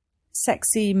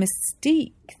sexy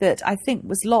mystique that I think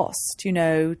was lost, you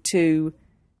know, to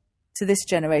this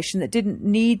generation that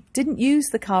didn't use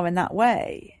the car in that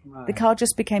way. Right. The car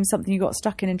just became something you got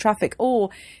stuck in traffic,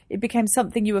 or it became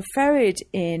something you were ferried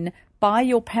in by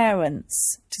your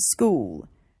parents to school.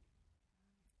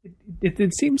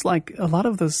 It seems like a lot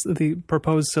of the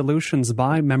proposed solutions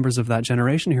by members of that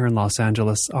generation here in Los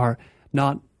Angeles are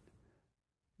not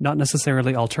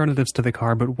necessarily alternatives to the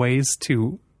car, but ways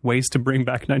to bring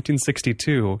back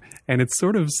 1962. And it's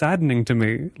sort of saddening to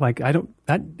me. Like,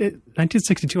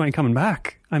 1962 ain't coming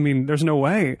back. I mean, there's no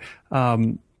way.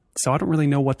 So I don't really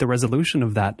know what the resolution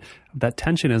of that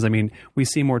tension is. I mean, we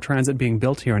see more transit being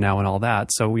built here now and all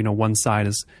that. So, you know, one side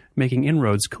is making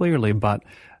inroads clearly, but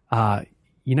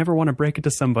you never want to break it to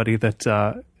somebody that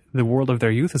the world of their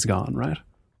youth is gone, right?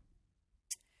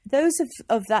 Those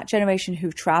of that generation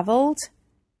who've traveled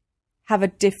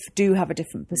do have a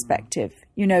different perspective.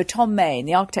 You know, Tom Main,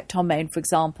 the architect Tom Main, for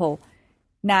example,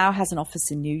 now has an office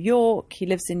in New York. He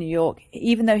lives in New York,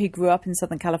 even though he grew up in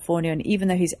Southern California, and even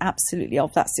though he's absolutely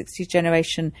of that 60s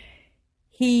generation,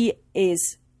 he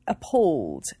is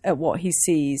appalled at what he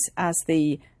sees as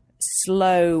the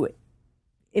slow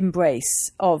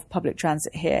embrace of public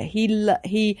transit here. He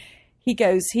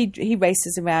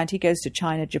races around, he goes to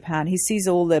China, Japan, he sees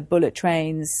all the bullet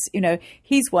trains. You know,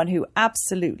 he's one who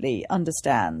absolutely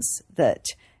understands that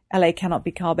LA cannot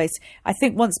be car-based. I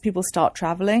think once people start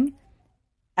traveling,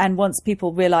 and once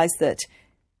people realize that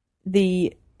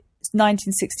the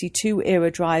 1962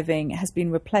 era driving has been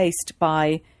replaced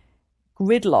by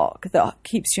gridlock that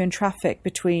keeps you in traffic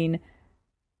between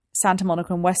Santa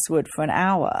Monica and Westwood for an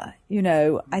hour, you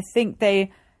know, I think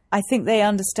they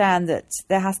understand that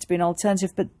there has to be an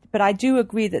alternative, but I do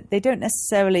agree that they don't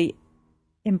necessarily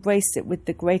embrace it with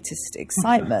the greatest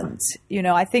excitement. You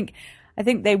know, I think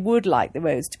they would like the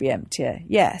roads to be emptier.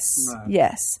 Yes, right.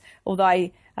 Yes.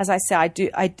 Although as I say,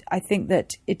 I think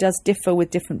that it does differ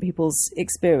with different people's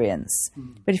experience.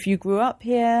 But if you grew up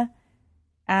here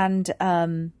and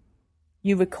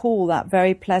you recall that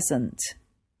very pleasant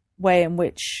way in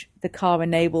which the car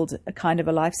enabled a kind of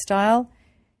a lifestyle,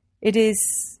 it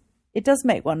does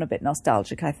make one a bit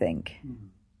nostalgic, I think.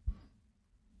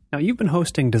 Now, you've been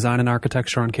hosting Design and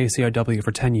Architecture on KCRW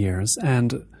for 10 years,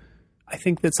 and I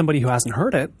think that somebody who hasn't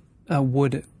heard it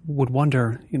would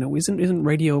wonder, you know, isn't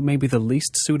radio maybe the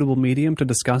least suitable medium to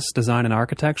discuss design and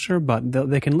architecture? But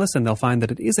they can listen; they'll find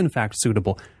that it is in fact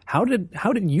suitable. How did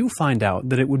you find out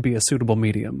that it would be a suitable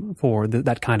medium for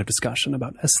that kind of discussion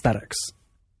about aesthetics?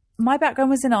 My background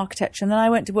was in architecture, and then I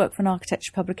went to work for an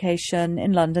architecture publication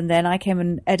in London. Then I came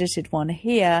and edited one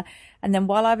here. And then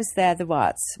while I was there, the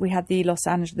riots, we had the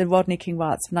Rodney King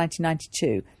riots of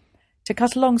 1992. To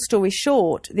cut a long story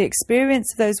short, the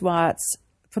experience of those riots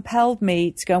propelled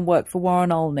me to go and work for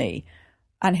Warren Olney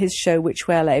and his show, Which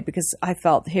Way LA, because I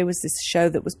felt here was this show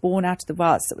that was born out of the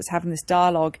riots, that was having this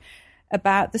dialogue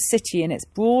about the city in its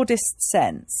broadest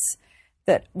sense,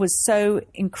 that was so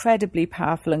incredibly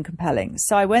powerful and compelling.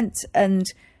 So I went and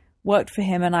worked for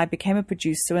him, and I became a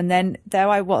producer. And then there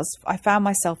I was. I found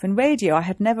myself in radio. I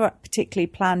had never particularly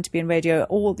planned to be in radio.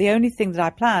 The only thing that I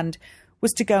planned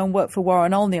was to go and work for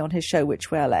Warren Olney on his show,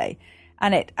 Which Way LA.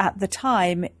 And at the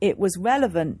time, it was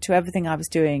relevant to everything I was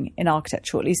doing in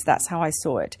architecture, at least that's how I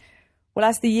saw it. Well,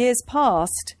 as the years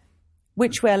passed,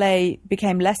 Which Way LA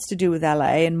became less to do with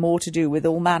LA and more to do with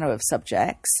all manner of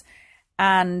subjects.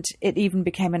 And it even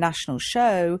became a national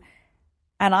show.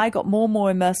 And I got more and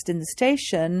more immersed in the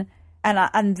station.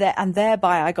 And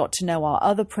thereby I got to know our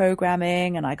other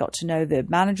programming, and I got to know the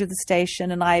manager of the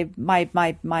station. And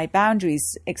my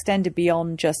boundaries extended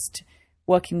beyond just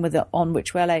working on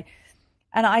Which Way LA.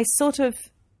 And I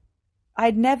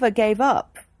never gave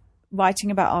up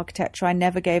writing about architecture. I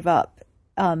never gave up,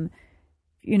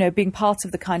 being part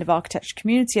of the kind of architecture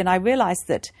community. And I realized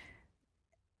that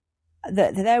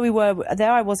there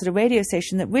I was at a radio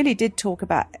station that really did talk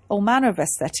about all manner of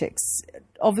aesthetics.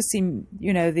 Obviously,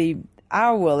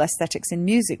 our world aesthetics in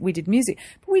music. We did music,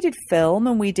 but we did film,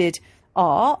 and we did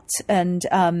art and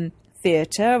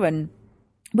theatre, and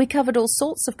we covered all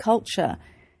sorts of culture.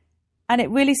 And it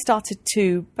really started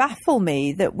to baffle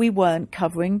me that we weren't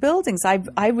covering buildings.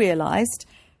 I realized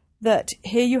that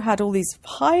here you had all these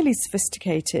highly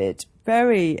sophisticated,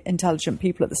 very intelligent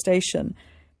people at the station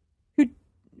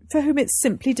for whom it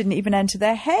simply didn't even enter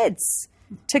their heads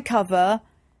to cover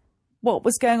what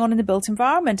was going on in the built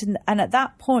environment. And at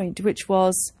that point, which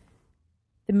was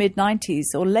the mid-90s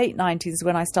or late 90s,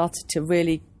 when I started to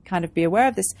really kind of be aware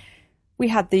of this, we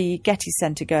had the Getty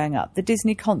Center going up, the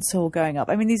Disney Concert Hall going up.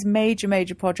 I mean, these major,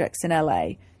 major projects in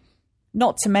LA,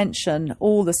 not to mention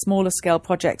all the smaller scale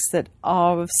projects that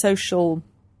are of social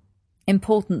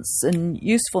importance and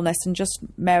usefulness and just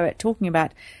merit talking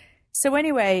about. So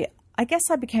anyway, I guess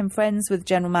I became friends with the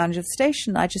general manager of the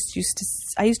station. I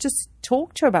used to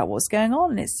talk to her about what's going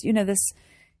on. And it's, there's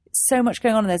so much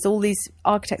going on, and there's all these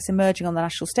architects emerging on the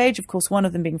national stage. Of course, one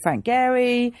of them being Frank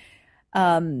Gehry,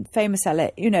 famous LA,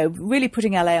 really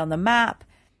putting LA on the map.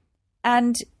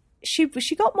 And she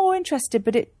got more interested,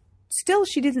 but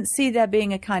she didn't see there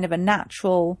being a kind of a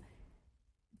natural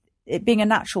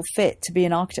fit to be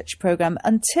an architecture program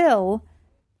until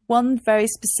one very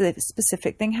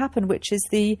specific thing happened, which is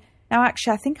now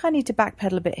actually I think I need to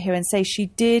backpedal a bit here and say she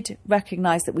did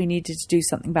recognize that we needed to do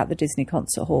something about the Disney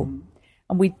Concert Hall. Mm.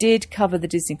 And we did cover the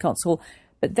Disney Concert Hall.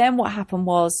 But then what happened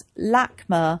was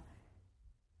LACMA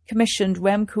commissioned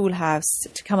Rem Koolhaas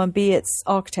to come and be its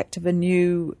architect of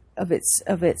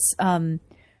its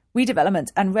redevelopment.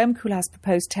 And Rem Koolhaas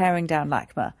proposed tearing down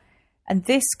LACMA. And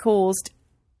this caused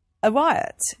a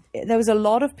riot. There was a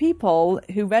lot of people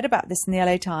who read about this in the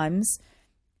LA Times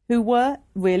who were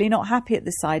really not happy at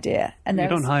this idea. And you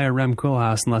don't hire Rem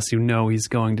Koolhaas unless you know he's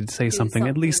going to say something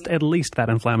at least that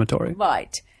inflammatory.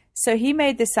 Right. So he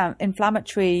made this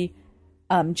inflammatory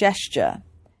gesture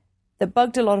that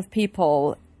bugged a lot of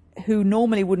people who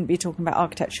normally wouldn't be talking about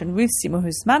architecture. And Ruth Seymour,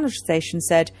 who's manager of the station,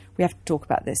 said, we have to talk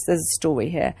about this. There's a story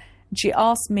here. And she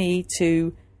asked me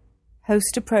to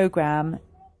host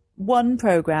one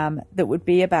program that would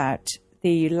be about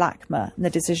the LACMA and the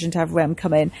decision to have Rem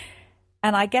come in.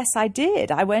 And I guess I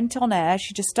did. I went on air.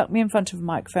 She just stuck me in front of a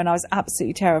microphone. I was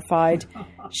absolutely terrified.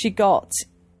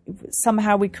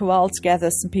 Somehow we corralled together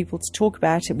some people to talk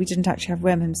about it. We didn't actually have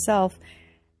Rem himself.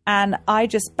 And I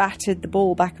just batted the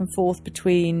ball back and forth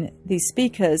between these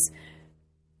speakers.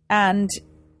 And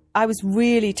I was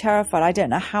really terrified. I don't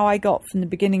know how I got from the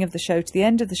beginning of the show to the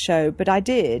end of the show, but I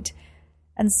did.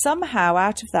 And somehow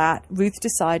out of that, Ruth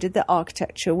decided that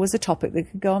architecture was a topic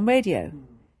that could go on radio.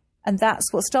 And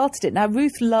that's what started it. Now,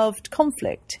 Ruth loved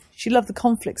conflict. She loved the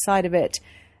conflict side of it.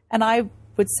 And I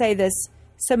would say there's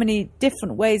so many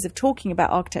different ways of talking about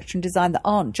architecture and design that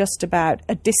aren't just about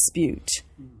a dispute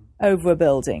over a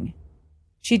building.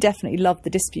 She definitely loved the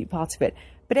dispute part of it.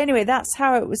 But anyway, that's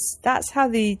how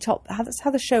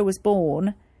the show was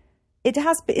born. It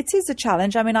is a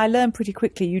challenge. I mean, I learned pretty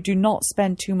quickly you do not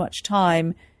spend too much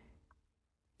time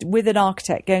with an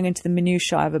architect going into the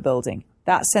minutiae of a building.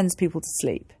 That sends people to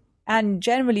sleep. And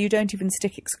generally, you don't even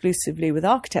stick exclusively with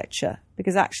architecture,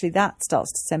 because actually that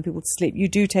starts to send people to sleep. You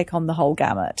do take on the whole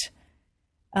gamut.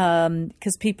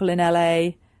 Because people in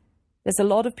LA, there's a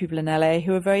lot of people in LA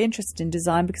who are very interested in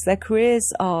design because their careers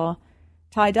are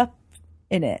tied up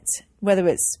in it, whether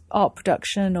it's art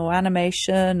production or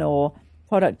animation or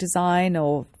product design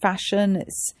or fashion.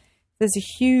 There's a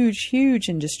huge, huge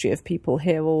industry of people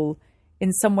here all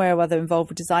in some way or other involved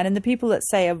with design. And the people that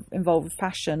say are involved with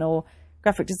fashion or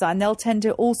graphic design, they'll tend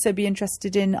to also be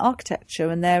interested in architecture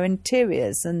and their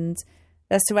interiors and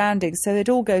their surroundings. So it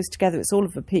all goes together. It's all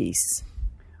of a piece.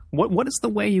 What is the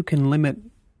way you can limit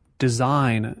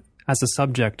design as a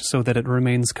subject so that it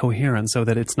remains coherent, so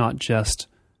that it's not just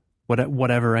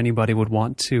whatever anybody would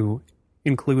want to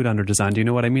include under design? Do you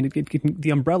know what I mean? The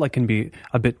umbrella can be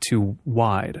a bit too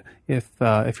wide if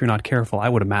you're not careful, I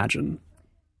would imagine.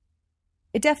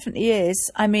 It definitely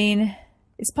is. I mean,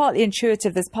 it's partly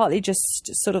intuitive. There's partly just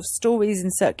sort of stories in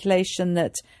circulation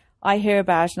that I hear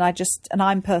about, and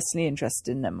I'm personally interested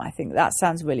in them. I think that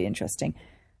sounds really interesting.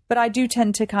 But I do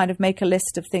tend to kind of make a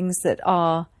list of things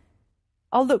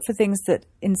I'll look for things that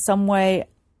in some way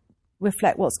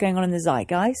reflect what's going on in the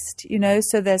zeitgeist,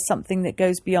 so there's something that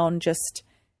goes beyond just,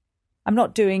 I'm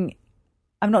not doing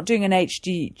an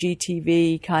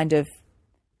HGTV kind of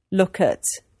look at,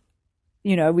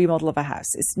 a remodel of a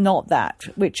house. It's not that,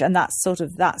 that's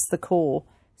the core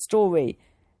story.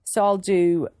 So I'll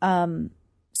do,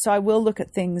 so I will look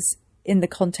at things in the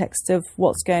context of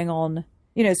what's going on.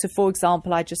 So for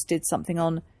example, I just did something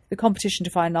on the competition to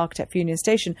find an architect for Union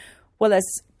Station. Well,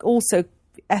 there's also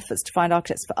efforts to find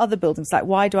architects for other buildings. Like,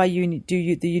 why do I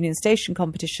do the Union Station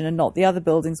competition and not the other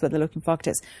buildings where they're looking for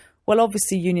architects? Well,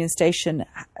 obviously, Union Station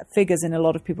figures in a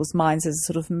lot of people's minds as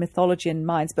a sort of mythology in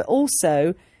minds, but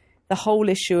also the whole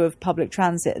issue of public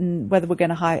transit and whether we're going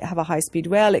to have a high-speed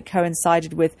rail. It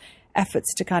coincided with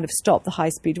efforts to kind of stop the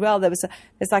high-speed rail. There's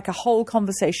like a whole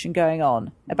conversation going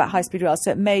on about high-speed rail,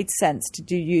 so it made sense to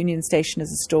do Union Station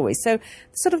as a story. So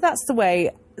sort of that's the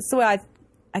way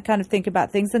I kind of think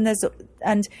about things. But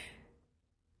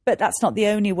that's not the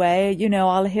only way.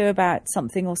 I'll hear about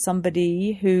something or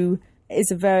somebody who has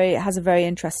a very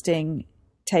interesting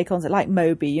take on it, like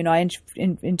Moby. I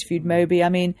interviewed Moby. I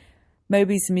mean,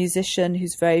 Moby's a musician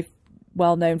who's very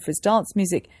well known for his dance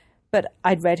music, but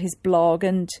I'd read his blog,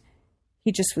 and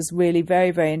he just was really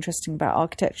very, very interesting about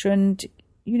architecture. And,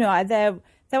 you know,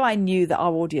 though I knew that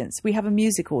our audience, we have a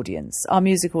music audience. Our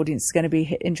music audience is going to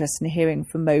be interested in hearing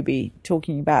from Moby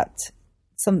talking about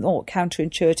somewhat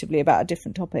counterintuitively about a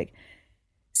different topic.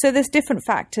 So there's different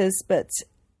factors, but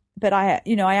I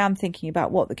am thinking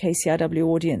about what the KCRW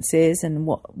audience is and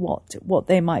what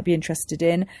they might be interested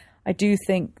in. I do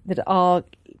think that our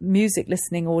music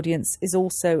listening audience is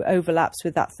also overlaps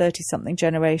with that 30-something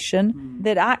generation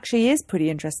that actually is pretty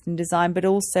interested in design, but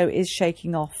also is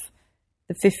shaking off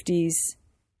the 50s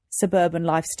suburban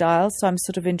lifestyle. So I'm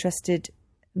sort of interested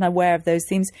and aware of those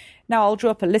themes. Now I'll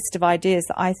draw up a list of ideas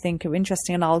that I think are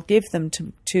interesting, and I'll give them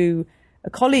to a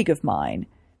colleague of mine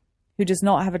who does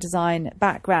not have a design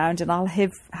background, and I'll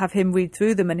have him read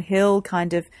through them, and he'll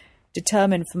kind of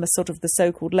determine from a sort of the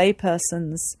so-called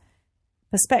layperson's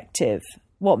perspective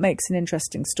what makes an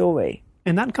interesting story.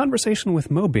 In that conversation with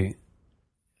Moby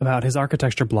about his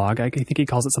architecture blog, I think he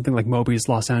calls it something like Moby's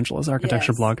Los Angeles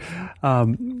architecture blog.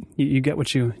 You get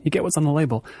what's on the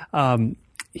label.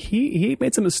 He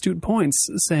made some astute points,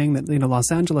 saying that, you know,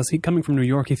 Los Angeles, coming from New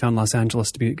York, he found Los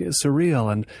Angeles to be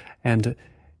surreal and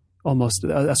almost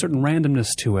a certain randomness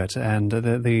to it, and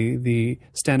the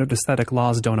standard aesthetic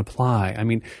laws don't apply. I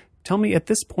mean, tell me, at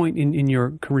this point in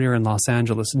your career in Los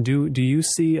Angeles, do you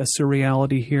see a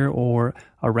surreality here, or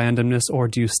a randomness, or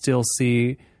do you still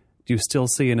see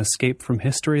an escape from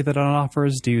history that it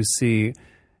offers? Do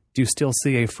you still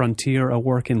see a frontier, a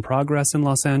work in progress in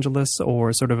Los Angeles,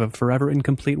 or sort of a forever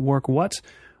incomplete work? What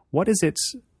is it?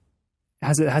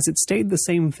 Has it stayed the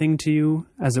same thing to you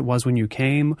as it was when you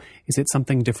came? Is it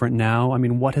something different now? I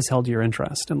mean, what has held your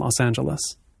interest in Los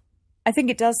Angeles? I think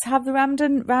it does have the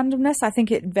randomness. I think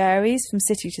it varies from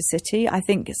city to city. I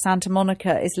think Santa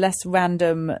Monica is less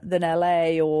random than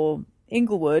LA or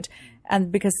Inglewood,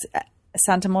 and because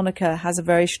Santa Monica has a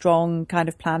very strong kind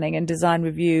of planning and design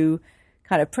review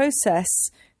kind of process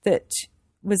that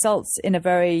results in a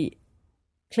very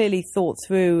clearly thought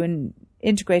through and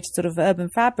integrated sort of urban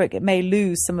fabric, it may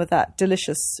lose some of that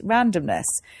delicious randomness.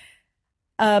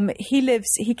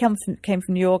 He came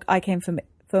from New York. I came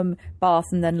from Bath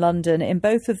and then London. In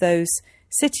both of those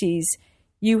cities,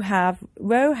 you have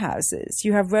row houses.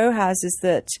 You have row houses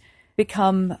that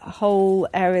become whole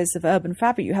areas of urban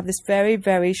fabric. You have this very,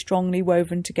 very strongly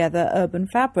woven together urban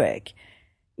fabric,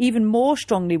 even more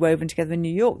strongly woven together in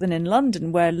New York than in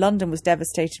London, where London was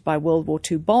devastated by World War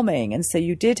II bombing. And so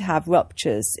you did have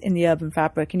ruptures in the urban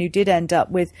fabric, and you did end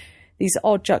up with these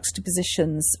odd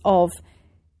juxtapositions of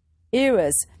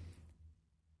eras.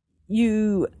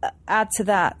 You add to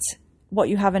that what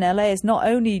you have in LA is not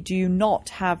only do you not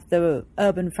have the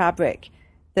urban fabric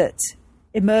that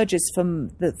emerges from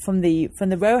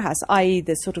the row house, i.e.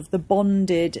 the sort of the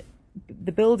bonded,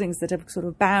 the buildings that are sort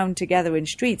of bound together in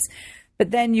streets,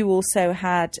 but then you also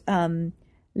had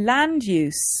land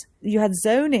use. You had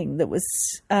zoning that was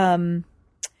the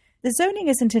zoning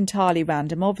isn't entirely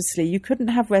random. Obviously, you couldn't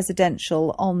have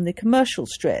residential on the commercial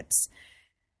strips.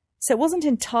 So it wasn't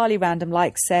entirely random,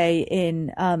 like, say,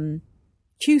 in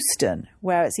Houston,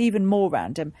 where it's even more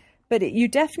random. But you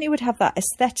definitely would have that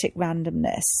aesthetic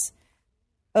randomness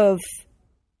of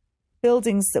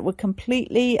buildings that were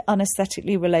completely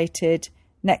unaesthetically related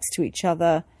next to each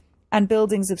other, and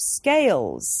buildings of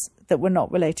scales that were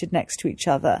not related next to each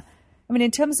other. I mean,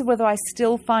 in terms of whether I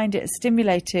still find it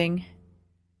stimulating,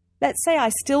 let's say I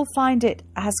still find it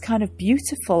as kind of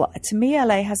beautiful. To me,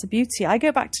 LA has a beauty. I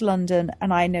go back to London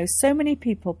and I know so many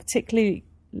people, particularly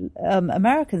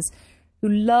Americans, who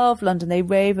love London. They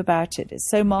rave about it. It's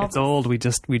so marvelous. It's old. We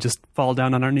just fall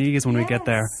down on our knees when we get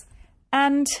there.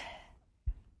 And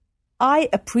I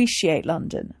appreciate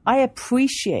London. I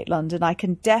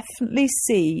can definitely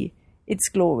see its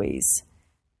glories.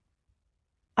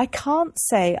 I can't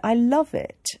say I love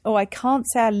it, or I can't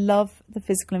say I love the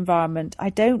physical environment. I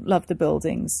don't love the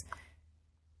buildings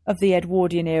of the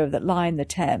Edwardian era that line the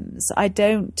Thames. I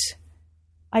don't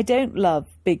love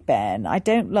Big Ben. I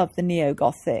don't love the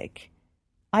neo-Gothic.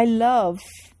 I love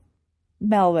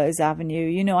Melrose Avenue.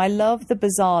 You know, I love the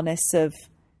bizarreness of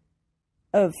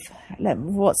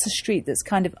what's a street that's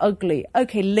kind of ugly.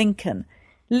 Okay, Lincoln.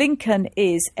 Lincoln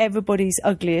is everybody's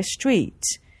ugliest street.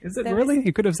 Is it really?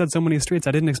 You could have said so many streets.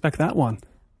 I didn't expect that one.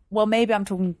 Well, maybe I'm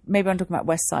talking about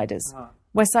West Siders.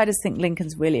 West Siders think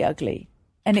Lincoln's really ugly,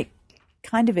 and it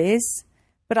kind of is,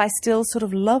 but I still sort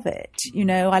of love it. You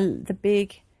know, the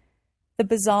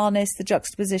bizarreness, the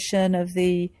juxtaposition of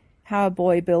the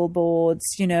Powerboy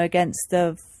billboards, you know, against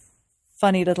the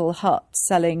funny little hut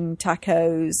selling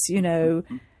tacos, you know,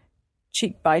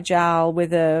 cheek by jowl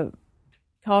with a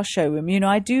car showroom. You know,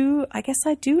 I guess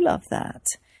I do love that.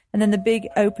 And then the big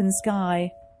open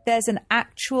sky there's an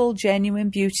actual genuine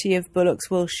beauty of Bullocks,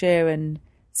 Wiltshire and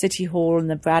City Hall and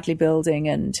the Bradley Building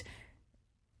and,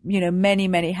 many,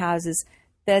 many houses.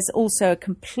 There's also a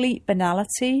complete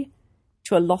banality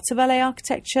to a lot of LA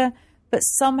architecture, but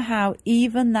somehow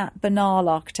even that banal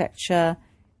architecture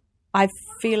I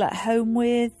feel at home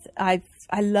with. I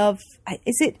love.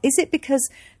 Is it because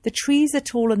the trees are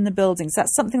taller than the buildings?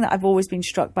 That's something that I've always been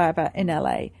struck by about in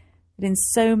LA. But in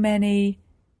so many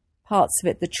parts of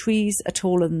it, the trees are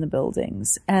taller than the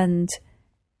buildings, and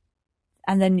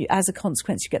then as a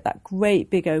consequence, you get that great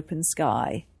big open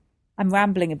sky. I'm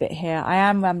rambling a bit here. I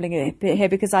am rambling a bit here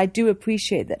because I do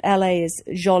appreciate that LA is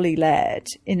jolly layered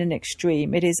in an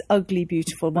extreme. It is ugly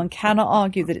beautiful. One cannot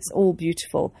argue that it's all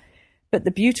beautiful. But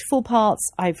the beautiful parts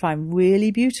I find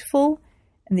really beautiful,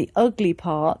 and the ugly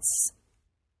parts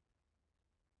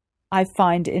I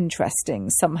find interesting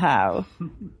somehow.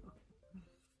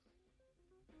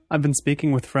 I've been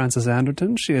speaking with Frances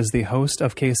Anderton. She is the host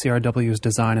of KCRW's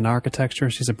Design and Architecture.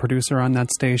 She's a producer on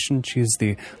that station. She's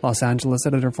the Los Angeles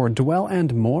editor for Dwell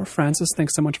and More. Frances,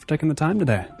 thanks so much for taking the time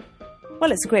today.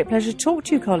 Well, it's a great pleasure to talk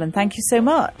to you, Colin. Thank you so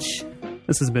much.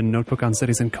 This has been Notebook on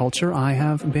Cities and Culture. I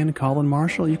have been Colin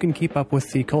Marshall. You can keep up with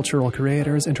the cultural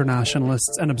creators,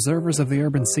 internationalists, and observers of the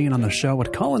urban scene on the show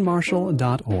at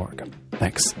colinmarshall.org.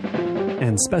 Thanks.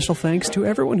 And special thanks to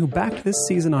everyone who backed this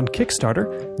season on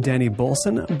Kickstarter: Danny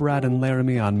Bolson, Brad and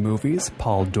Laramie on movies,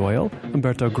 Paul Doyle,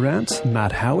 Umberto Grant,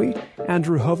 Matt Howie,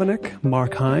 Andrew Hovanek,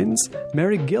 Mark Hines,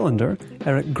 Mary Gillander,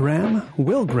 Eric Graham,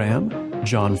 Will Graham,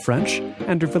 John French,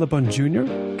 Andrew Philippon Jr.,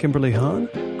 Kimberly Hahn,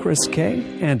 Chris Kay,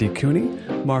 Andy Cooney,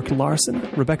 Mark Larson,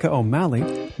 Rebecca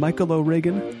O'Malley, Michael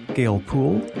O'Regan, Gail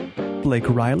Poole, Blake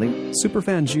Riley,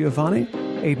 Superfan Giovanni,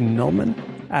 Aidan Nullman,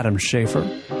 Adam Schaefer,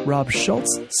 Rob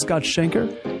Schultz, Scott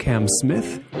Schenker, Cam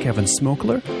Smith, Kevin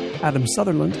Smokler, Adam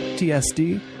Sutherland,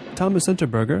 TSD, Thomas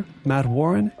Unterberger, Matt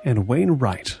Warren, and Wayne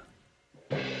Wright.